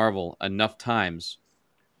Captain Marvel enough times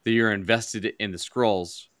that you're invested in the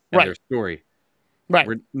Skrulls and their story. Right.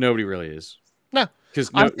 Where nobody really is. No.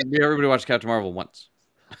 Because everybody watched Captain Marvel once.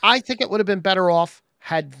 I think it would have been better off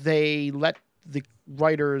had they let the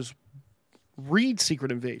writers read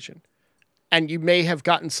Secret Invasion, and you may have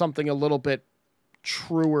gotten something a little bit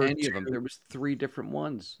truer. Any of them. There was 3 different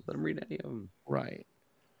ones. Let them read any of them. Right.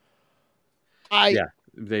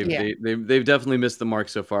 They've definitely missed the mark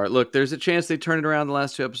so far. Look, there's a chance they turn it around the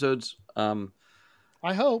last 2 episodes. I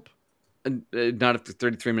hope. Not if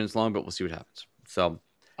they're 33 minutes long, but we'll see what happens. So,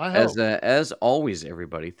 I hope. As always,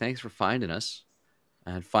 everybody, thanks for finding us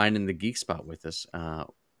and finding the Geek Spot with us.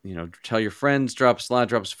 Tell your friends, drop us a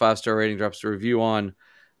 5-star rating, drop us a review on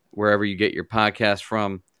wherever you get your podcast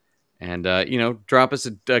from, and drop us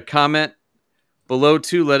a comment below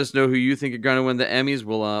too. Let us know who you think are going to win the Emmys.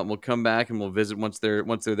 We'll come back and we'll visit once they're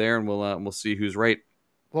there, and we'll see who's right.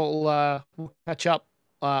 We'll catch up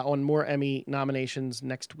on more Emmy nominations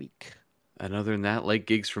next week. And other than that, like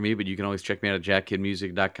gigs for me, but you can always check me out at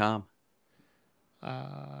jackkidmusic.com.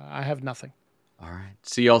 I have nothing. All right.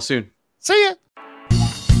 See y'all soon. See ya.